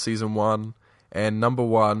Walking Dead Season 1. And number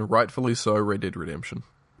 1, rightfully so, Red Dead Redemption.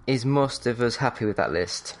 Is most of us happy with that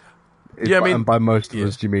list? Yeah, I mean, and by most of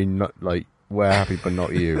us, do you mean not like we're happy, but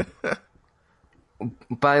not you?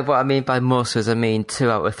 By what I mean by most of us, I mean 2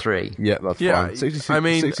 out of 3. Yeah, that's fine.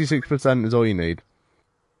 66% is all you need.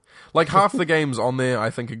 Like, half the games on there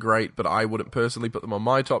I think are great, but I wouldn't personally put them on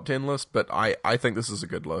my top 10 list, but I think this is a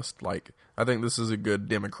good list. Like, I think this is a good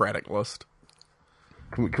democratic list.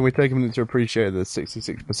 Can we take a minute to appreciate that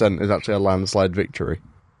 66% is actually a landslide victory?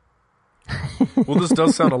 Well, this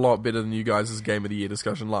does sound a lot better than you guys' Game of the Year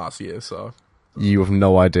discussion last year, so... You have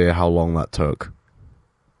no idea how long that took.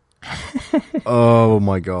 Oh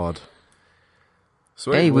my god.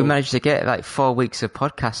 Sweet, Hey, we managed to get like 4 weeks of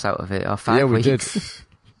podcasts out of it, or 5 weeks. Yeah, we did.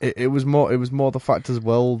 It was more the fact as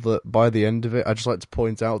well that by the end of it, I'd just like to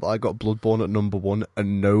point out that I got Bloodborne at number 1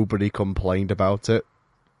 and nobody complained about it.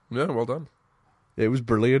 Yeah, well done. It was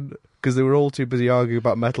brilliant, because they were all too busy arguing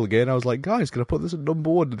about Metal Gear, and I was like, guys, can I put this at number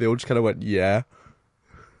 1? And they all just kind of went, yeah.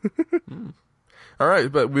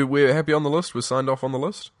 Alright, but we're happy on the list? We're signed off on the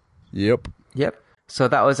list? Yep. So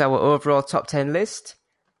that was our overall top 10 list.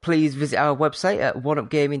 Please visit our website at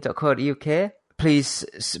oneupgaming.co.uk.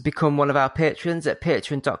 Please become one of our patrons at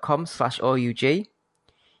patreon.com/OUG.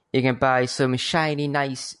 You can buy some shiny,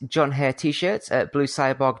 nice John Hare t-shirts at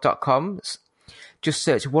bluecyborg.com. Just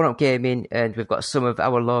search One Up Gaming and we've got some of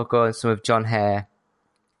our logo and some of John Hare.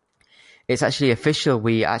 It's actually official.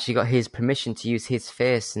 We actually got his permission to use his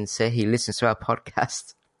face and say he listens to our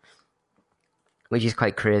podcast, which is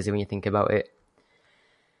quite crazy when you think about it.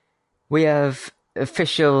 We have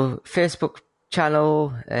official Facebook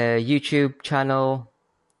channel, YouTube channel.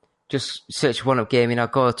 Just search One Up Gaming or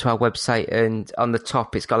go to our website, and on the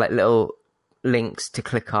top it's got like little links to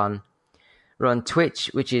click on. We're on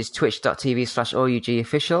Twitch, which is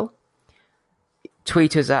twitch.tv/OUGofficial.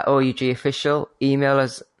 Tweet us at OUGofficial. Email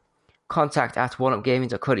us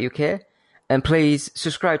contact@oneupgaming.co.uk. And please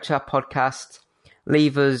subscribe to our podcast.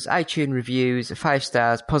 Leave us iTunes reviews, 5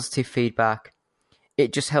 stars, positive feedback.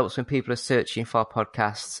 It just helps when people are searching for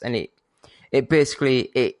podcasts, and it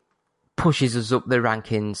basically pushes us up the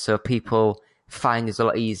rankings so people find us a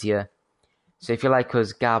lot easier. So if you like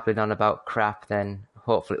us garbling on about crap, then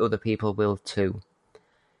hopefully other people will too.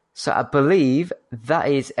 So I believe that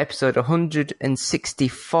is episode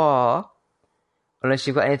 164. Unless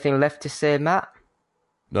you've got anything left to say, Matt?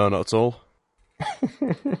 No, not at all.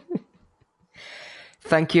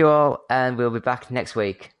 Thank you all, and we'll be back next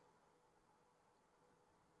week.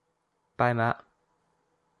 Bye, Matt.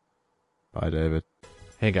 Bye, David.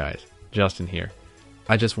 Hey guys, Justin here.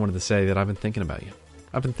 I just wanted to say that I've been thinking about you.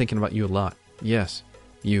 I've been thinking about you a lot. Yes,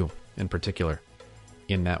 you in particular.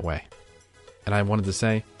 In that way. And I wanted to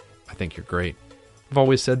say, I think you're great. I've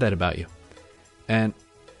always said that about you. And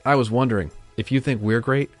I was wondering, if you think we're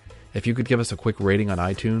great, if you could give us a quick rating on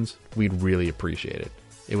iTunes, we'd really appreciate it.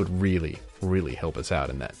 It would really, really help us out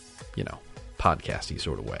in that, podcasty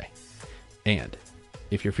sort of way. And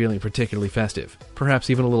if you're feeling particularly festive, perhaps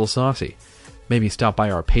even a little saucy, maybe stop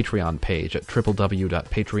by our Patreon page at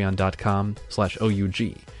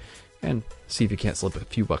www.patreon.com/OUG and see if you can't slip a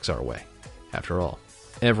few bucks our way. After all,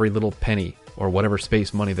 every little penny or whatever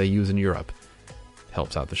space money they use in Europe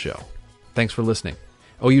helps out the show. Thanks for listening.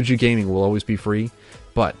 OUG Gaming will always be free,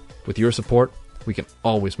 but with your support, we can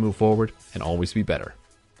always move forward and always be better.